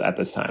revealed at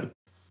this time?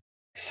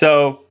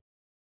 So,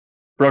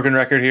 broken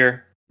record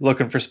here.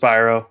 Looking for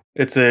Spyro.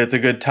 It's a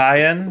good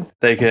tie-in.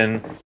 They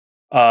can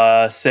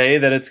say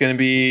that it's going to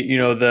be,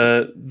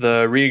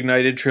 the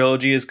Reignited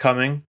trilogy is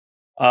coming,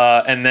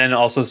 and then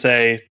also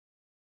say,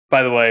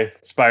 by the way,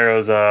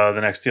 Spyro's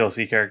the next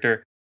DLC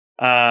character.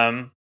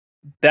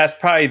 That's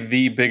probably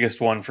the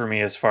biggest one for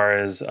me as far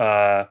as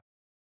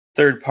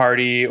third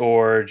party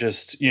or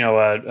just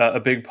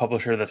a big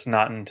publisher that's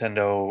not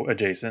Nintendo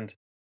adjacent.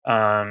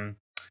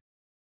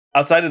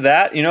 Outside of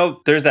that,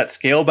 there's that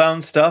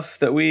Scalebound stuff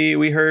that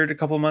we heard a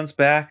couple months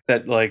back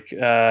that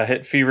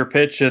hit fever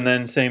pitch, and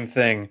then same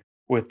thing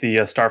with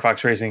the Star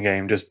Fox Racing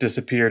game, just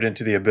disappeared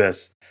into the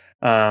abyss.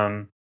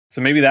 So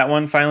maybe that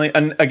one finally,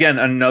 and again,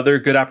 another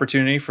good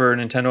opportunity for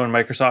Nintendo and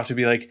Microsoft to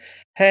be like,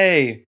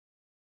 hey,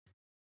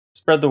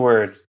 spread the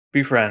word,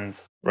 be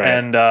friends. Right.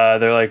 And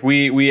they're like,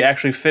 we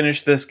actually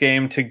finished this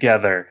game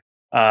together.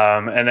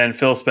 And then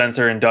Phil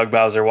Spencer and Doug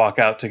Bowser walk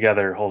out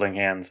together holding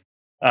hands.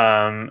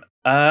 And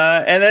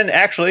then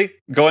actually,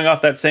 going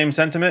off that same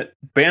sentiment,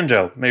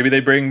 Banjo. Maybe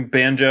they bring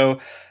Banjo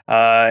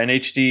in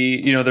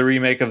HD, the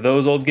remake of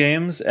those old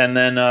games. And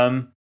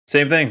then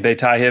same thing, they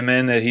tie him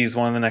in that he's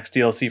one of the next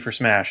DLC for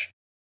Smash.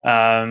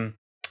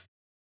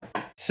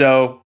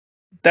 So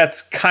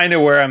that's kind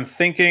of where I'm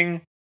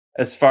thinking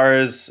as far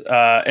as,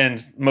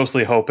 and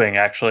mostly hoping,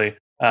 actually.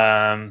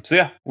 So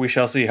yeah, we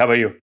shall see. How about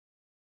you?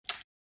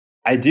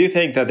 I do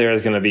think that there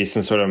is going to be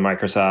some sort of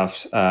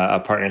Microsoft a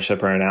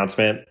partnership or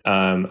announcement.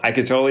 I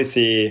could totally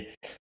see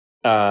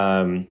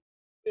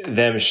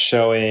them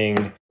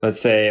showing,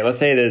 let's say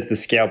there's the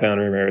Scalebound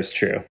rumor is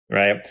true,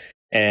 right?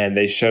 And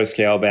they show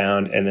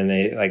Scalebound, and then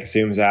they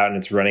zooms out and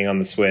it's running on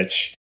the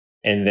Switch,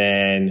 and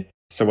then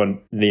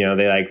someone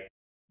they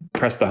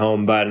press the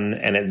home button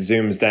and it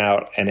zooms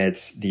out and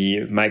it's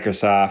the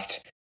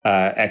Microsoft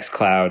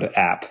xCloud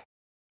app,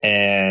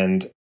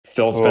 and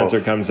Phil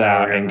Spencer comes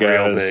out and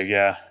goes, big,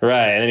 yeah.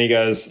 Right. And then he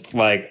goes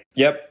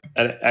yep,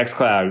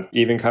 xCloud,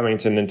 even coming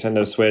to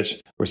Nintendo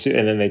Switch.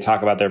 And then they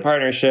talk about their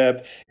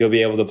partnership. You'll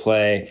be able to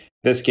play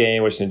this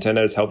game, which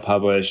Nintendo's helped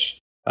publish,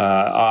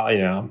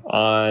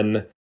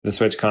 on the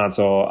Switch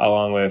console,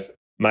 along with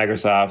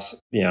Microsoft's,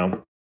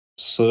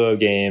 slew of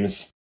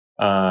games.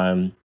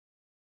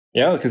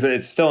 Because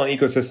it's still an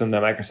ecosystem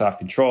that Microsoft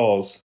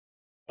controls,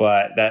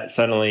 but that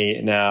suddenly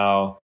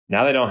now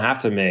they don't have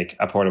to make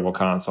a portable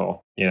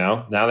console.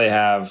 Now they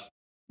have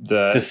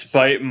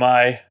Despite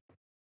my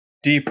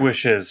deep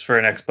wishes for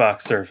an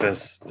Xbox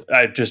Surface,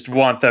 I just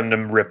want them to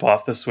rip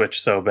off the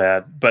Switch so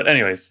bad. But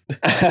anyways,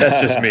 that's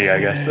just me, I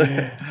guess.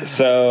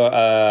 So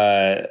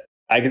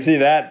I can see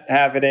that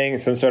happening,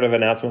 some sort of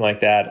announcement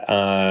like that.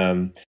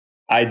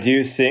 I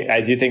do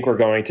think we're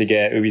going to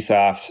get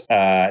Ubisoft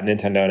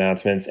Nintendo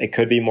announcements. It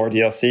could be more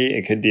DLC.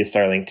 It could be a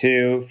Starlink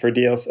 2 for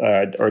DLC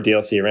or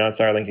DLC around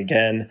Starlink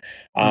again.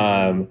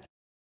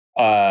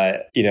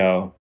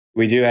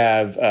 We do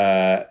have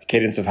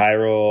Cadence of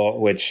Hyrule,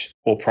 which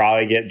will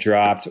probably get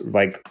dropped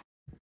right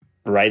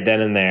then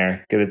and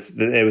there, because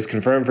it was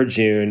confirmed for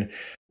June.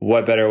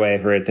 What better way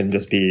for it than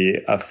just be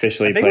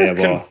officially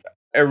playable?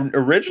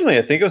 Originally,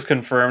 I think it was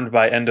confirmed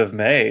by end of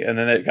May, and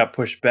then it got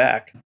pushed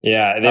back.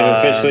 Yeah,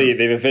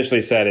 they've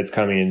officially said it's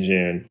coming in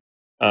June.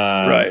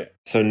 Right.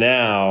 So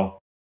now,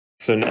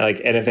 and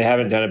if they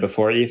haven't done it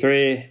before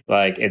E3,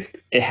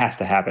 it has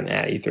to happen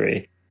at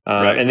E3.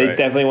 And they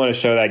definitely want to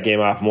show that game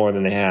off more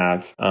than they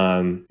have,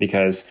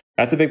 because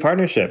that's a big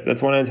partnership.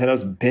 That's one of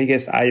Nintendo's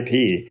biggest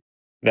IP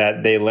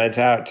that they lent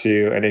out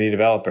to an indie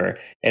developer.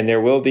 And there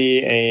will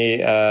be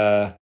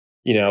a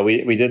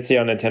we did see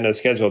on Nintendo's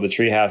schedule, the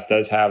Treehouse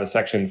does have a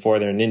section for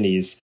their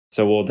indies.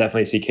 So we'll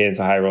definitely see Cadence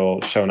of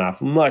Hyrule shown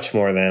off much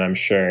more than, I'm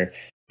sure.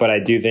 But I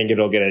do think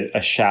it'll get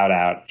a shout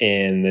out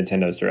in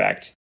Nintendo's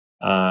Direct.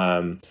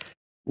 As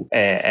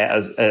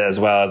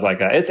well as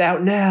it's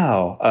out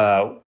now.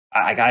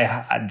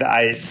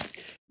 I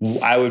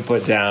would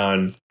put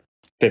down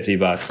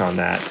 $50 on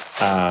that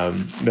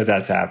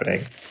that's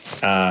happening.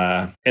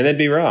 And then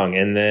be wrong,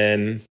 and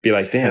then be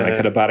like, damn, I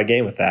could have bought a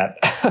game with that.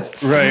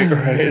 Right.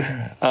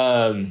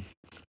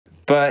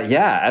 But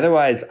yeah,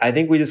 otherwise, I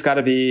think we just got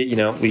to be,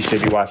 we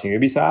should be watching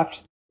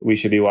Ubisoft. We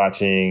should be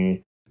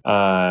watching,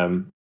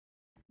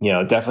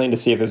 definitely to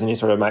see if there's any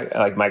sort of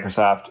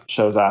Microsoft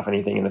shows off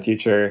anything in the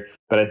future.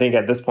 But I think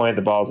at this point,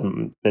 the ball's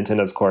in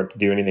Nintendo's court to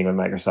do anything with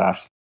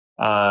Microsoft.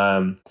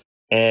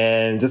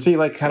 And just be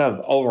kind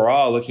of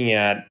overall looking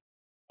at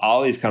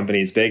all these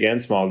companies, big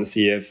and small, to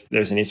see if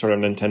there's any sort of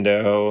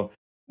Nintendo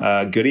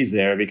goodies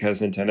there,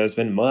 because Nintendo's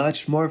been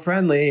much more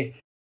friendly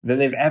than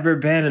they've ever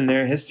been in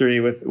their history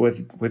with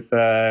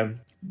their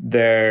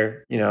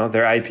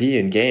IP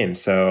and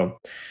games. So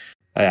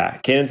yeah,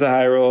 Cadence of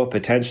Hyrule,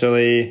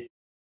 potentially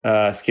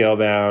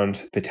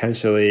Scalebound,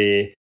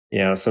 potentially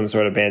some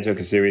sort of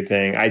Banjo-Kazooie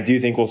thing. I do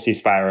think we'll see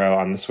Spyro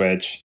on the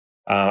Switch.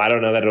 I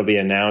don't know that it'll be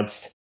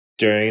announced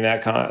during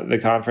that the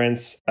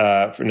conference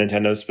for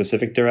Nintendo's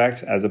specific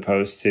direct, as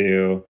opposed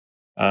to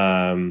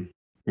someone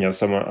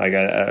like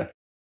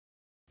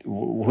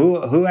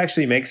who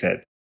actually makes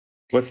it.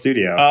 What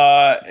studio?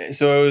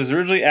 So it was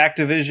originally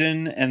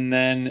Activision, and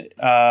then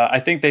I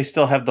think they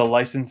still have the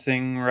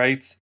licensing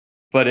rights,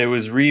 but it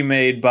was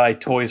remade by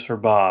Toys for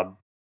Bob.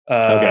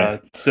 Okay.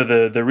 So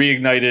the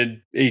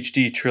reignited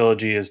HD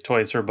trilogy is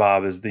Toys for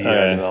Bob is the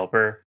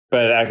developer,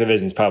 but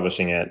Activision's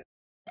publishing it.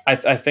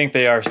 I think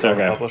they are still a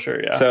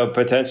publisher. Yeah. So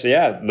potentially,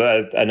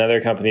 another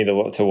company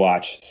to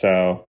watch.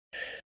 So,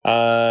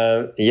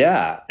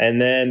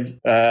 and then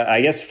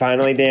I guess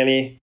finally,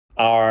 Danny,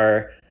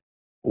 our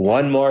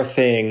one more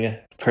thing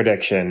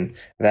prediction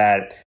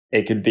that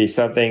it could be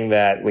something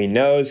that we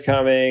know is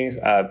coming,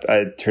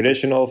 a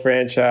traditional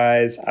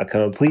franchise, a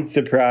complete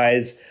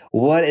surprise.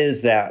 What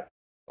is that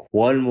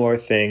one more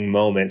thing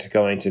moment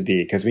going to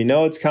be? Because we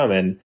know it's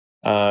coming,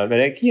 and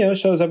it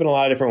shows up in a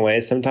lot of different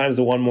ways. Sometimes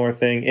the one more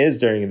thing is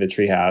during the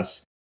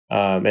Treehouse,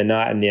 and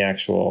not in the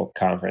actual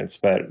conference.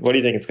 But what do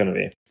you think it's going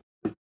to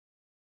be?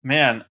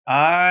 Man,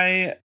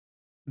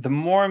 the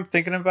more I'm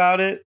thinking about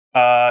it,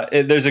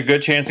 there's a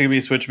good chance it could be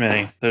Switch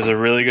Mini. There's a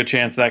really good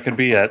chance that could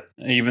be it,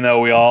 even though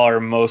we all are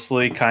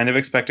mostly kind of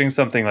expecting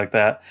something like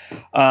that.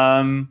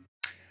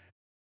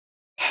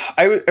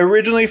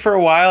 Originally, for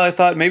a while, I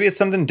thought maybe it's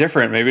something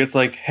different. Maybe it's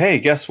like, hey,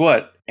 guess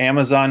what?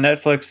 Amazon,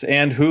 Netflix,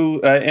 and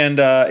Hulu and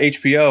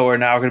HBO are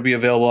now going to be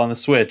available on the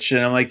Switch.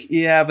 And I'm like,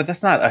 yeah, but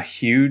that's not a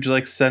huge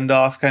like send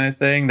off kind of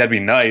thing. That'd be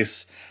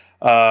nice.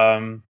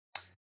 Now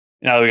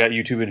that we got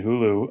YouTube and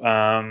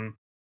Hulu.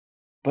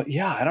 But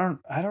yeah,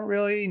 I don't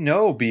really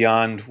know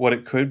beyond what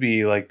it could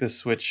be like the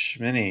Switch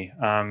Mini.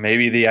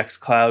 Maybe the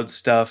xCloud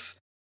stuff.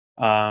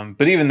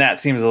 But even that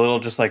seems a little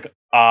just like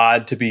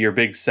odd to be your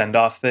big send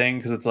off thing,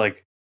 because it's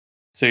like,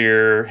 so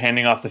you're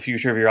handing off the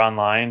future of your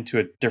online to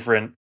a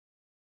different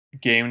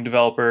game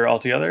developer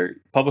altogether,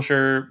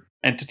 publisher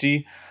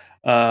entity.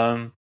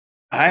 I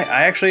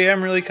actually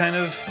am really kind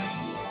of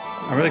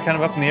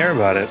up in the air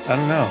about it. I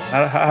don't know.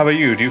 How about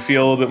you? Do you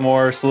feel a little bit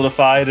more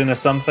solidified into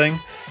something?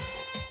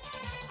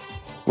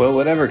 Well,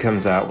 whatever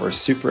comes out, we're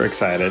super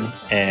excited.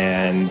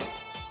 And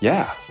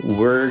yeah,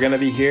 we're going to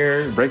be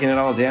here breaking it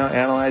all down,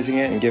 analyzing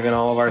it, and giving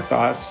all of our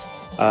thoughts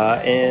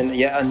in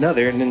yet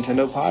another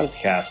Nintendo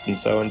podcast. And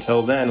so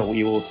until then,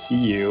 we will see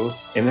you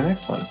in the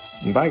next one.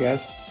 Bye,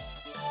 guys.